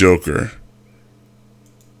see Joker.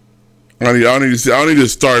 I don't need to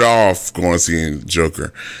start off going seeing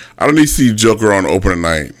Joker. I don't need to see Joker on opening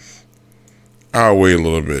night. I'll wait a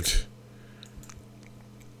little bit.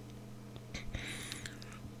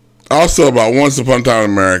 Also, about Once Upon a Time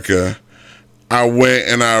in America, I went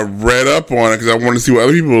and I read up on it because I wanted to see what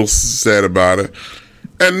other people said about it.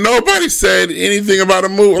 And nobody said anything about a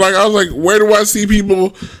movie. Like, I was like, where do I see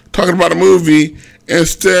people talking about a movie?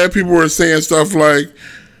 Instead, people were saying stuff like,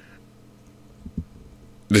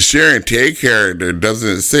 the Sharon Tate character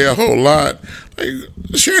doesn't say a whole lot. Like,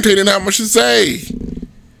 Sharon Tate didn't have much to say.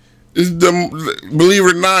 Believe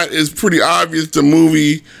it or not, it's pretty obvious the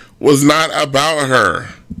movie was not about her.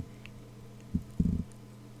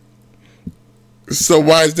 So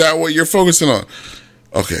why is that what you're focusing on?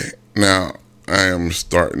 Okay, now I am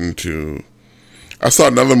starting to... I saw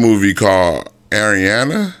another movie called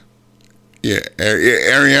Ariana. Yeah,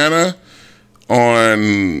 Ariana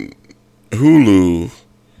on Hulu.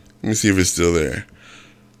 Let me see if it's still there.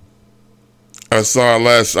 I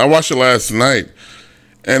watched it last night,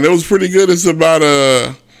 and it was pretty good. It's about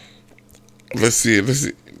let's see.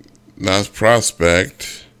 Now it's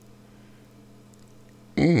Prospect.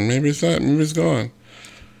 Maybe it's not. Maybe it's gone.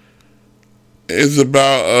 It's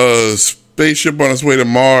about a spaceship on its way to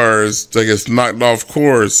Mars that gets knocked off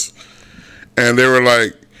course. And they were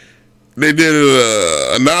like, they did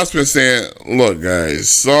an announcement saying, look,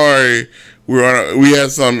 guys, sorry, we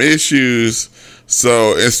had some issues.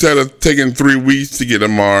 So instead of taking 3 weeks to get to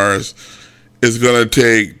Mars, it's going to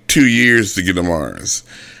take 2 years to get to Mars.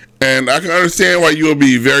 And I can understand why you will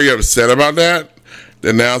be very upset about that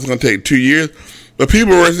now it's going to take 2 years. But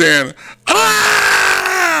people were saying,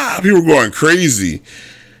 people were going crazy.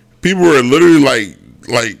 People were literally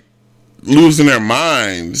like losing their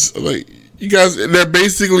minds. Like, you guys, they're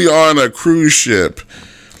basically on a cruise ship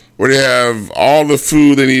where they have all the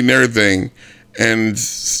food they need and everything, and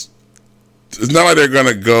it's not like they're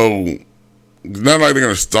gonna go. It's not like they're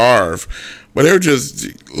gonna starve, but they're just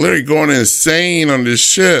literally going insane on this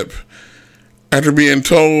ship after being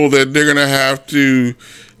told that they're gonna have to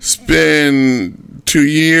spend 2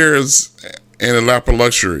 years in a lap of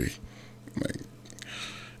luxury. Like,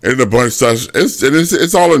 and a bunch of stuff.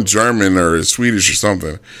 It's all in German or Swedish or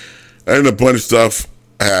something. And a bunch of stuff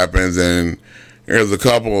happens, and there's a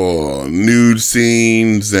couple nude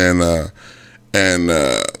scenes and a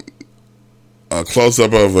close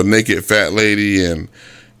up of a naked fat lady, and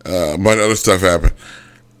a bunch of other stuff happen,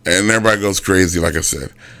 and everybody goes crazy. Like I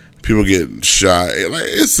said, people get shot.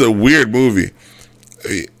 It's a weird movie.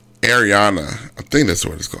 Ariana, I think that's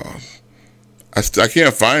what it's called. I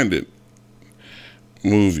can't find it.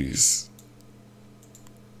 Movies.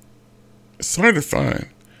 It's hard to find.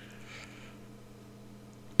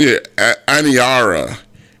 Yeah, Aniara.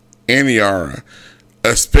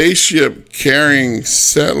 A spaceship carrying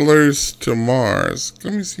settlers to Mars.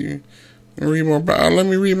 Let me see. Let me read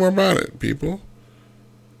more about it, people.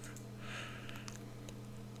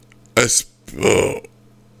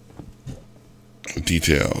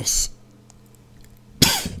 Details.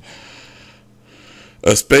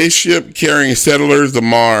 A spaceship carrying settlers to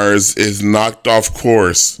Mars is knocked off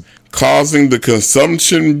course, causing the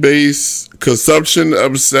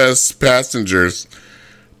consumption-obsessed passengers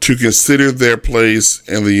to consider their place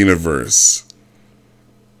in the universe.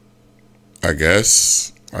 I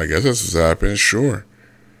guess that's what's happened. Sure.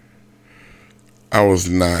 It was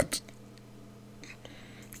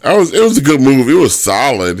a good movie. It was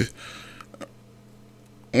solid.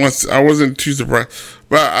 I wasn't too surprised,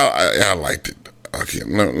 but I liked it. Okay,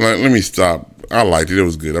 let me stop. I liked it. It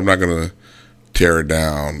was good. I'm not gonna tear it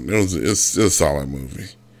down. It was a solid movie.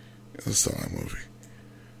 It was a solid movie.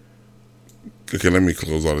 Okay, let me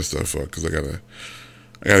close all this stuff up because I gotta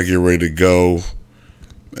get ready to go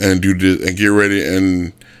and do this and get ready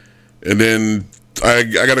and then I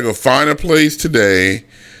gotta go find a place today,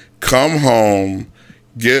 come home,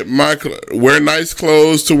 wear nice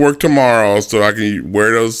clothes to work tomorrow so I can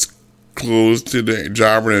wear those clothes to the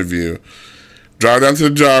job interview. Drive down to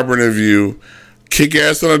the job interview, kick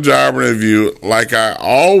ass on a job interview like I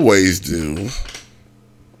always do,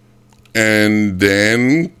 and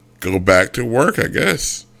then go back to work, I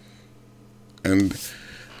guess. And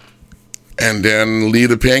then leave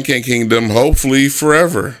the Pancake Kingdom, hopefully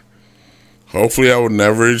forever. Hopefully I will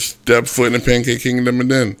never step foot in the Pancake Kingdom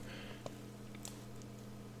again.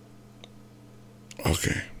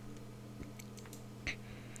 Okay.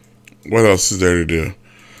 What else is there to do?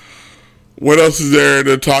 What else is there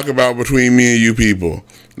to talk about between me and you people?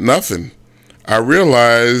 Nothing. I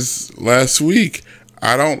realized last week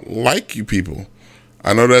I don't like you people.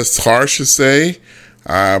 I know that's harsh to say.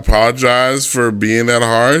 I apologize for being that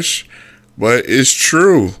harsh, but it's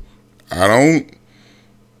true. I don't.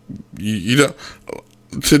 You know.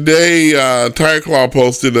 Today, Tiger Claw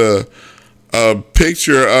posted a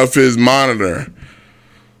picture of his monitor,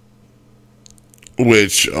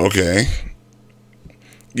 which okay.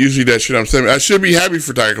 Usually that shit I'm saying. I should be happy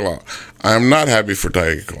for Tiger Claw. I am not happy for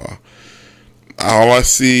Tiger Claw. All I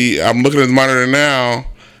see, I'm looking at his monitor now,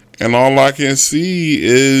 and all I can see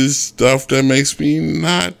is stuff that makes me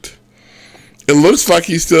not. It looks like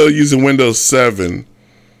he's still using Windows 7,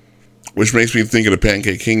 which makes me think of the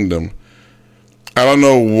Pancake Kingdom. I don't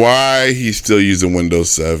know why he's still using Windows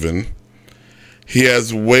 7. He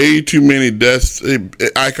has way too many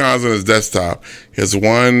icons on his desktop. He has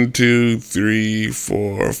 1, 2, 3,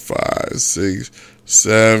 4, 5, 6,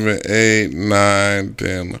 7, 8, 9,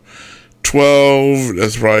 10, 12.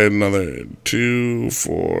 That's probably another 2,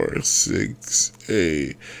 4, 6,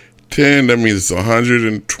 8, 10. That means it's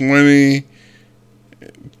 120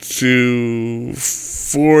 to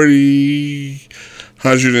 40,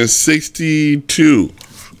 162.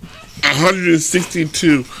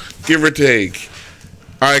 162, give or take,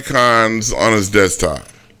 icons on his desktop.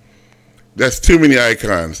 That's too many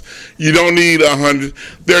icons. You don't need 100.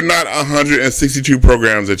 They're not 162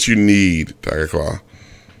 programs that you need, Tiger Claw.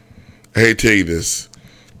 I hate to tell you this.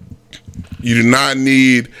 You do not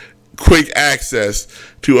need quick access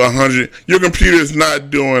to 100. Your computer is not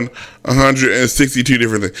doing 162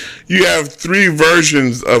 different things. You have 3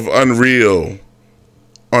 versions of Unreal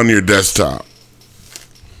on your desktop.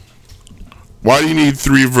 Why do you need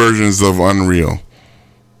 3 versions of Unreal?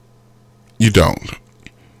 You don't.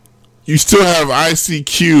 You still have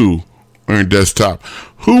ICQ on your desktop.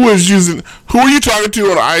 Who are you talking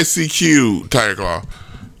to on ICQ, Tiger Claw?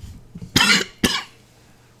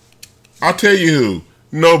 I'll tell you who.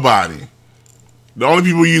 Nobody. The only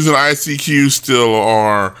people using ICQ still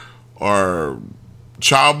are are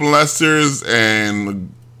child molesters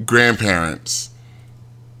and grandparents.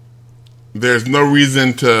 There's no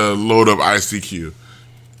reason to load up ICQ.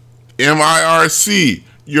 MIRC,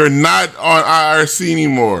 you're not on IRC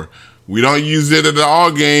anymore. We don't use it at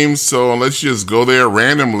all games, so let's just go there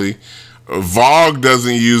randomly. VOG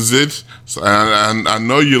doesn't use it, so I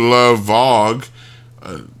know you love VOG.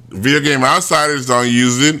 Video Game Outsiders don't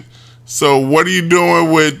use it. So what are you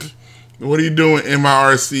doing with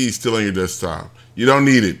MIRC still on your desktop? You don't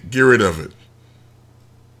need it. Get rid of it.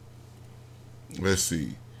 Let's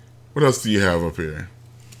see. What else do you have up here?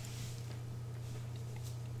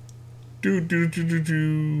 You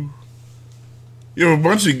have a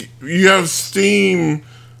bunch of... You have Steam...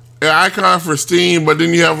 An icon for Steam, but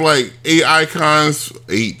then you have like 8 icons...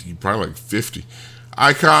 8, probably like 50.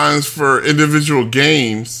 Icons for individual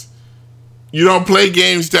games. You don't play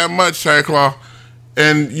games that much, Tyclaw.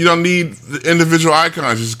 And you don't need the individual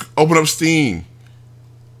icons. Just open up Steam.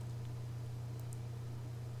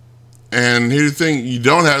 And here's the thing, you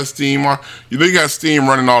don't have Steam. You know you got Steam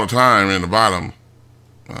running all the time in the bottom,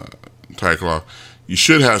 Tyclaw. You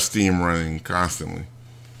should have Steam running constantly.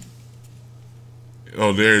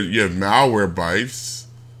 Oh, there you have Malwarebytes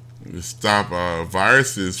to stop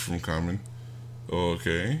viruses from coming.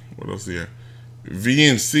 Okay, what else here?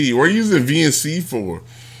 VNC. What are you using VNC for?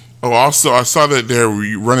 Oh, also, I saw that they're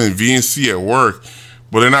running VNC at work,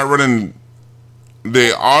 but they're not running...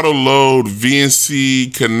 They auto-load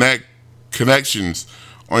VNC connections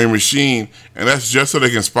on your machine, and that's just so they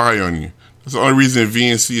can spy on you. That's the only reason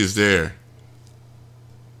VNC is there.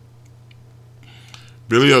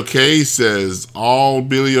 Billy OK says,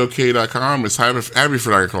 allbillyok.com is happy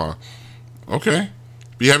for Tyclaw. Okay.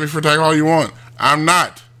 Be happy for Tyclaw you want. I'm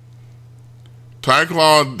not.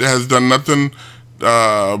 Tyclaw has done nothing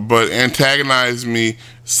but antagonize me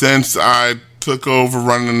since I took over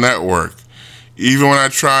running the network. Even when I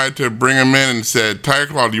tried to bring him in and said,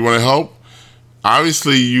 Tyclaw, do you want to help?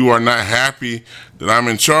 Obviously, you are not happy that I'm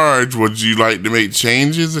in charge. Would you like to make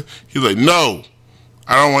changes? He's like, no,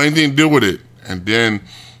 I don't want anything to do with it. And then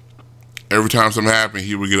every time something happened,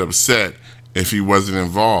 he would get upset if he wasn't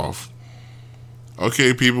involved.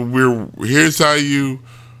 Okay, people, here's how you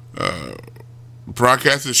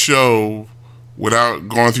broadcast a show without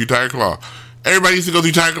going through Tyclaw. Everybody needs to go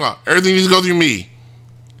through Tyclaw. Everything needs to go through me.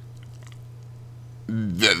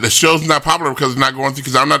 The show's not popular because it's not going through,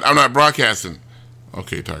 because I'm not broadcasting.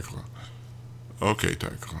 Okay, Tyclaw.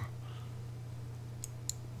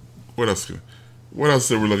 What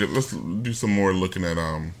else are we looking at? Let's do some more looking at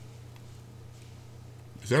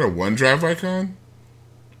is that a OneDrive icon?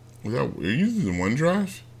 Are you using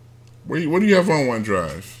OneDrive? What do you have on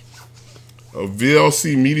OneDrive? A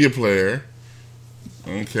VLC media player.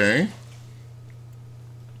 Okay.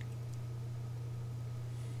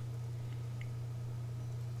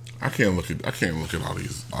 I can't look at all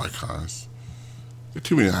these icons. There are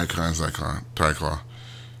too many icons, Tyclaw.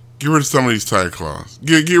 Get rid of some of these Tyclaws.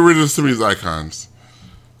 Get rid of some of these icons.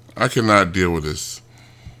 I cannot deal with this.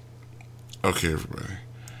 Okay, everybody.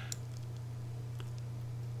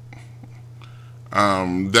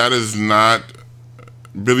 That is not...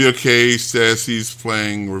 Billy OK says he's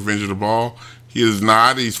playing Revenge of the Ball. He is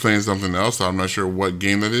not. He's playing something else. I'm not sure what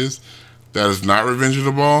game that is. That is not Revenge of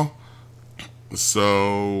the Ball.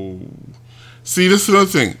 So... See, this is another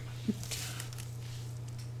thing.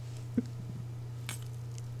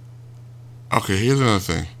 Okay, here's another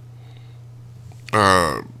thing.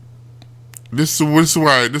 This is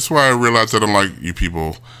why I realized I don't like you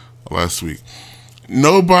people last week.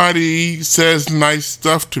 Nobody says nice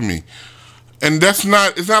stuff to me. And it's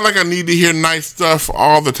not like I need to hear nice stuff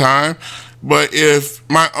all the time, but if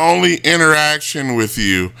my only interaction with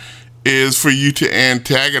you is for you to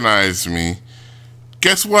antagonize me,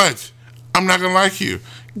 guess what? I'm not going to like you.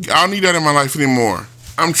 I don't need that in my life anymore.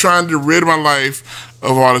 I'm trying to rid my life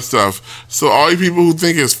of all this stuff. So all you people who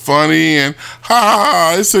think it's funny and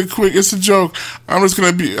it's a joke. I'm just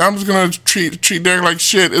gonna treat Derek like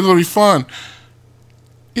shit. It'll be fun.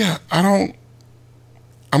 Yeah, I'm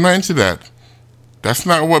not into that. That's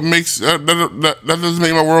not what makes that doesn't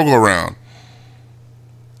make my world go round.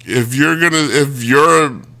 If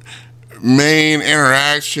your main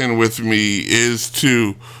interaction with me is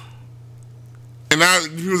to, and now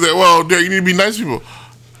people say, well, Derek, you need to be nice to people.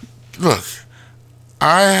 Look,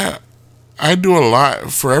 I do a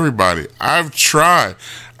lot for everybody. I've tried.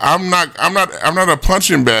 I'm not a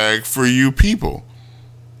punching bag for you people.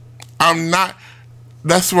 I'm not.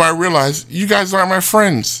 That's why I realized you guys aren't my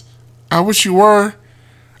friends. I wish you were.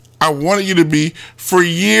 I wanted you to be. For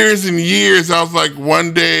years and years, I was like,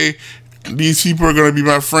 one day these people are going to be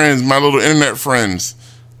my friends, my little internet friends.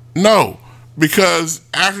 No, because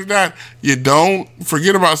after that, you don't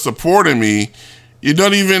forget about supporting me. You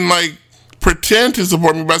don't even like pretend to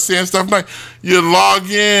support me by saying stuff like you log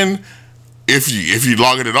in. If you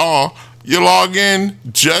log in at all, you log in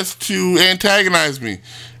just to antagonize me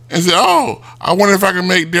and say, "Oh, I wonder if I can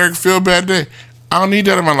make Derek feel bad today." I don't need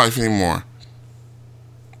that in my life anymore.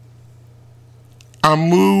 I'm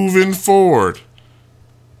moving forward.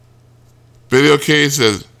 Video K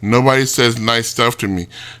says, nobody says nice stuff to me,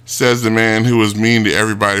 says the man who was mean to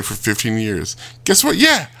everybody for 15 years. Guess what?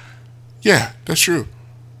 Yeah, that's true.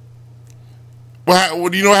 Well,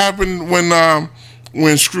 do you know what happened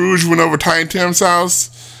when Scrooge went over Tiny Tim's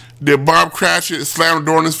house? Did Bob Cratchit slam the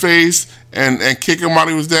door in his face and kick him while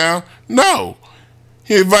he was down? No.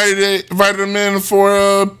 He invited him in for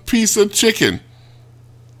a piece of chicken.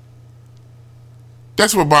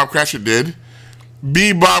 That's what Bob Cratchit did.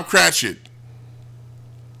 Be Bob Cratchit.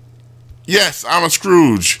 Yes, I'm a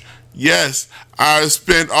Scrooge. Yes, I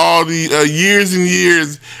spent all the years and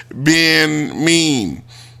years being mean.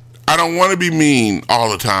 I don't want to be mean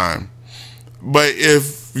all the time. But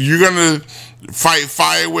if you're going to fight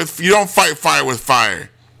fire you don't fight fire with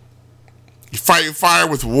fire. You fight fire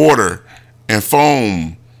with water and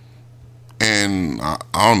foam and I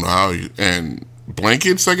don't know how and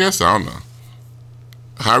blankets, I guess. I don't know.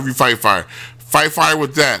 However you fight fire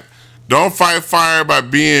with that. Don't fight fire by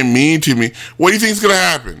being mean to me. What do you think is gonna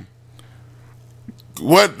happen?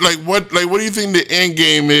 What do you think the end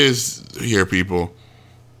game is here, people?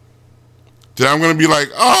 That I'm gonna be like,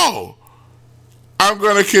 oh, I'm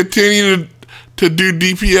gonna continue to do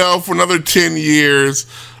DPL for another 10 years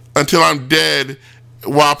until I'm dead,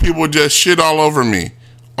 while people just shit all over me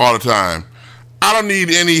all the time. I don't need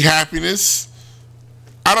any happiness.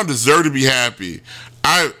 I don't deserve to be happy.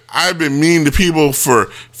 I've been mean to people for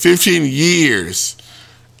 15 years.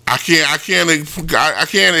 I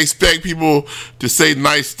can't expect people to say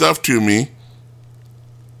nice stuff to me.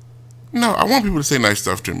 No, I want people to say nice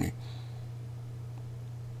stuff to me.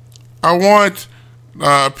 I want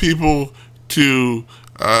people to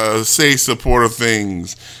say supportive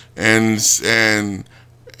things and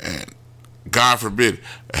God forbid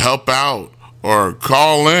help out or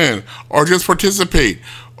call in or just participate.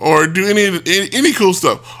 Or do any cool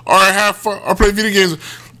stuff, or have fun, or play video games.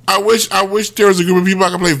 I wish there was a group of people I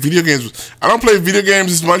could play video games with. I don't play video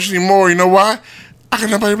games as much anymore. You know why? I got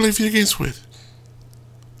nobody to play video games with.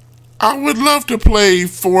 I would love to play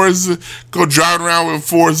Forza, go driving around with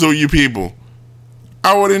Forza with you people.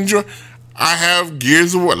 I would enjoy. I have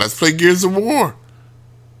Gears of War. Let's play Gears of War.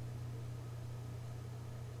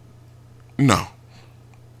 No.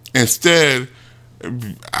 Instead,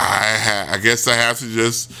 I guess I have to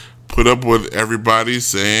just put up with everybody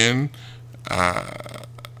saying that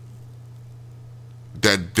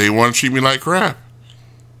they want to treat me like crap.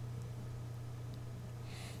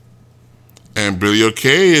 And Billy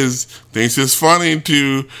OK thinks it's funny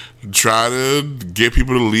to try to get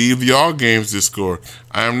people to leave the All Games Discord.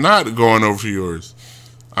 I am not going over to yours.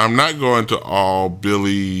 I'm not going to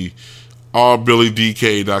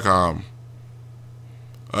allbillydk.com.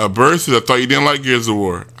 Bird says, I thought you didn't like Gears of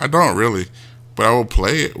War. I don't really, but I will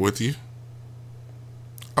play it with you.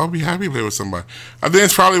 I'll be happy to play with somebody. I think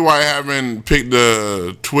it's probably why I haven't picked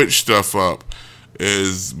the Twitch stuff up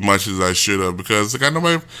as much as I should have, because like I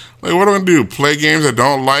nobody like what am I gonna do? Play games I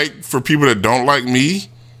don't like for people that don't like me?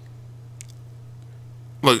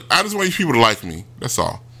 Look, I just want people to like me. That's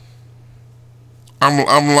all.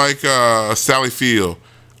 I'm like Sally Field.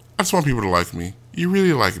 I just want people to like me. You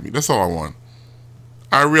really like me. That's all I want.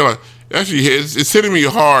 I realize, actually, it's hitting me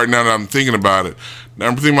hard now that I'm thinking about it. Now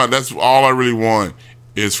I'm thinking about that's all I really want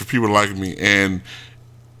is for people to like me. And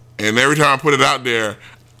every time I put it out there,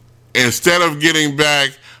 instead of getting back,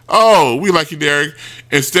 oh, we like you, Derek,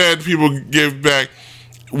 instead people give back,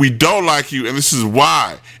 we don't like you, and this is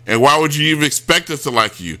why. And why would you even expect us to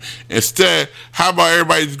like you? Instead, how about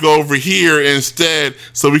everybody just go over here instead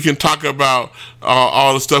so we can talk about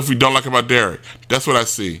all the stuff we don't like about Derek? That's what I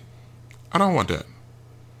see. I don't want that.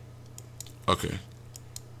 Okay.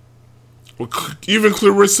 Well, even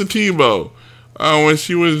Clarissa Tebow, when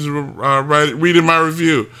she was reading my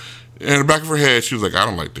review, in the back of her head, she was like, I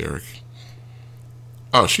don't like Derek.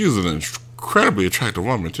 Oh, she's an incredibly attractive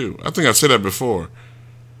woman, too. I think I've said that before.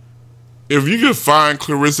 If you could find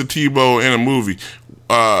Clarissa Tebow in a movie,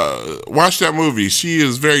 watch that movie. She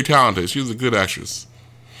is very talented. She's a good actress.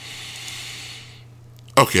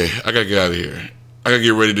 Okay, I gotta get out of here. I gotta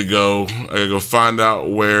get ready to go. I gotta go find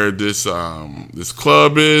out where this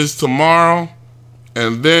club is tomorrow,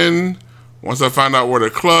 and then once I find out where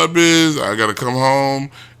the club is, I gotta come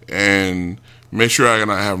home and Make sure I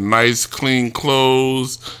have nice, clean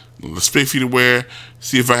clothes, spiffy to wear.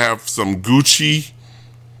 See if I have some Gucci.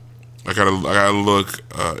 I gotta look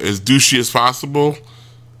as douchey as possible.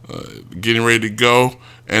 Getting ready to go,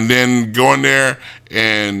 and then go in there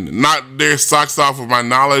and knock their socks off with my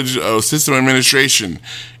knowledge of system administration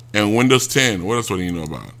and Windows 10. What else do you know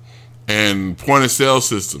about? And point of sale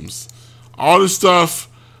systems. All this stuff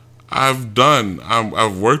I've done.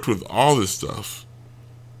 I've worked with all this stuff.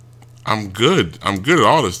 I'm good. I'm good at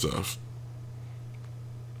all this stuff.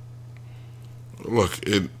 Look,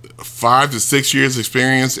 5 to 6 years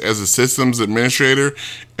experience as a systems administrator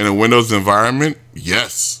in a Windows environment?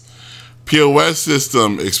 Yes. POS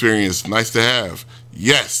system experience, nice to have.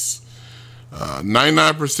 Yes.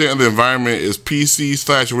 99% of the environment is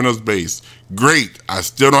PC/Windows based. Great. I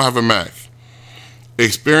still don't have a Mac.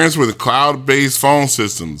 Experience with cloud-based phone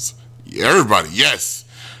systems. Everybody, yes.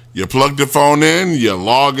 You plug the phone in, you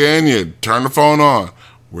log in, you turn the phone on.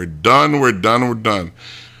 We're done.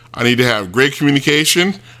 I need to have great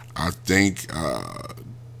communication. I think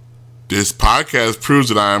this podcast proves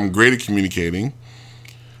that I am great at communicating.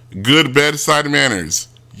 Good bedside manners.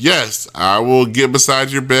 Yes, I will get beside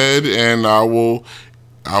your bed and I will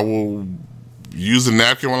use a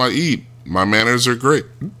napkin while I eat. My manners are great.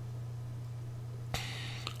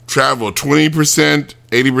 Travel 20%,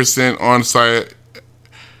 80% on site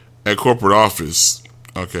at corporate office.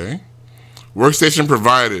 Okay. Workstation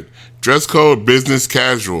provided. Dress code business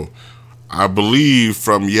casual. I believe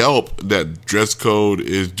from Yelp that dress code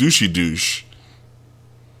is douchey douche.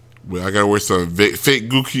 Well, I gotta wear some fake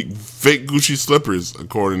Gucci slippers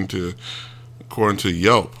according to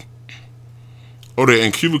Yelp. Oh, they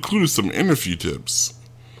included some interview tips.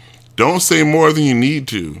 Don't say more than you need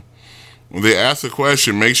to. When they ask a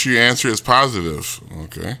question, make sure your answer is positive.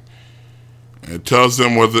 Okay. And tell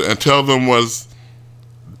them what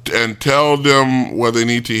they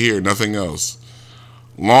need to hear. Nothing else.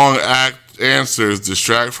 Long answers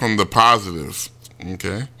distract from the positive.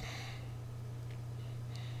 Okay.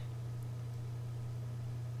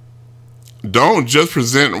 Don't just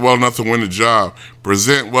present well enough to win a job.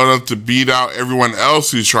 Present well enough to beat out everyone else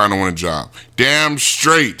who's trying to win a job. Damn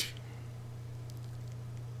straight.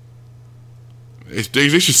 They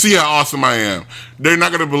should see how awesome I am. They're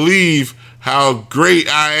not going to believe how great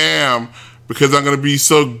I am because I'm going to be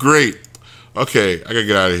so great. Okay, I got to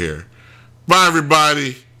get out of here. Bye,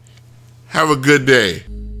 everybody. Have a good day.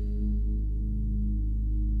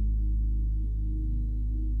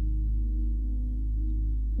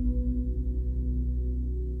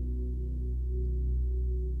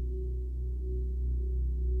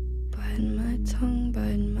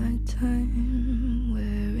 Bide my time,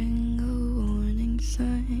 wearing a warning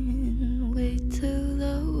sign. Wait till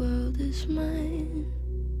the world is mine.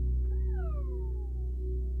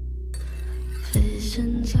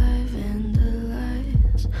 Visions I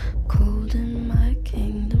vandalize, cold in my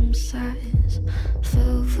kingdom size.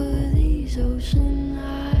 Fell for these ocean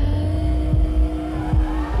eyes.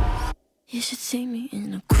 You should see me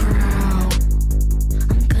in a crowd.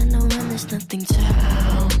 I'm gonna run, there's nothing to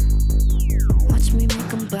help. Watch me make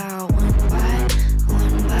them bow one by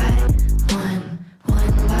one by one,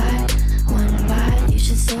 one by one by. You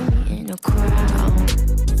should see me in a crowd.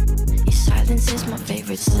 Your silence is my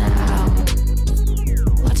favorite sound.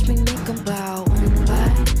 Watch me make them bow one by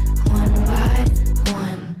one by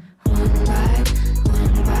one, one by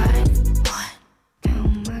one by one.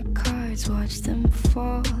 Count my cards, watch them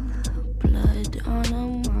fall. Blood on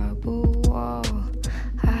a marble wall.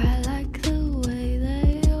 I like the way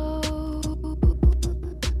they all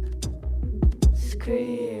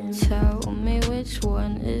scream. Tell me which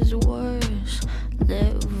one is worse,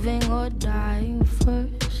 living or dying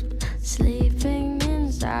first. Sleeping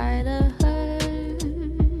inside a hearse.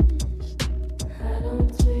 I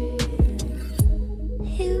don't dream.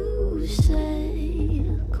 You say,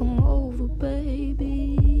 come over,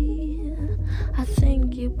 baby. I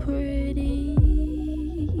think you're pretty.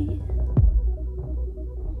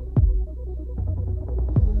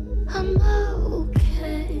 I'm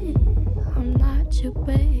okay, I'm not your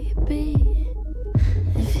baby.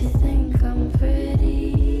 If you think I'm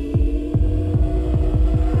pretty,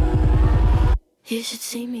 you should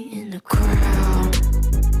see me in the crowd.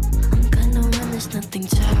 I'm gonna run, there's nothing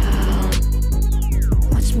to help.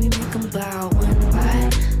 Watch me make them bow one by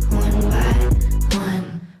one by one,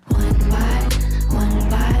 one by one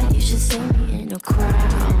by. You should see me in a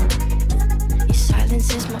crowd. Your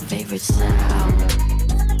silence is my favorite sound.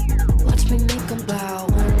 Watch me make them bow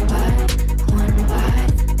one by one by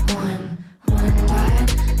one, one by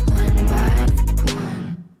one by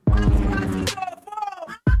one.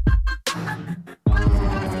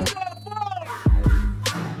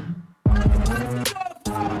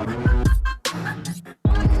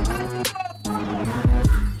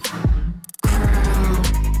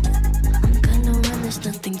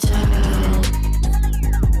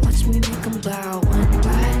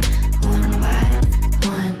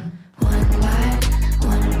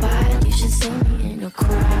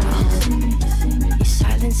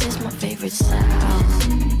 This is my favorite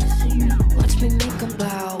sound. Watch me make 'em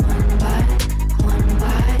bow.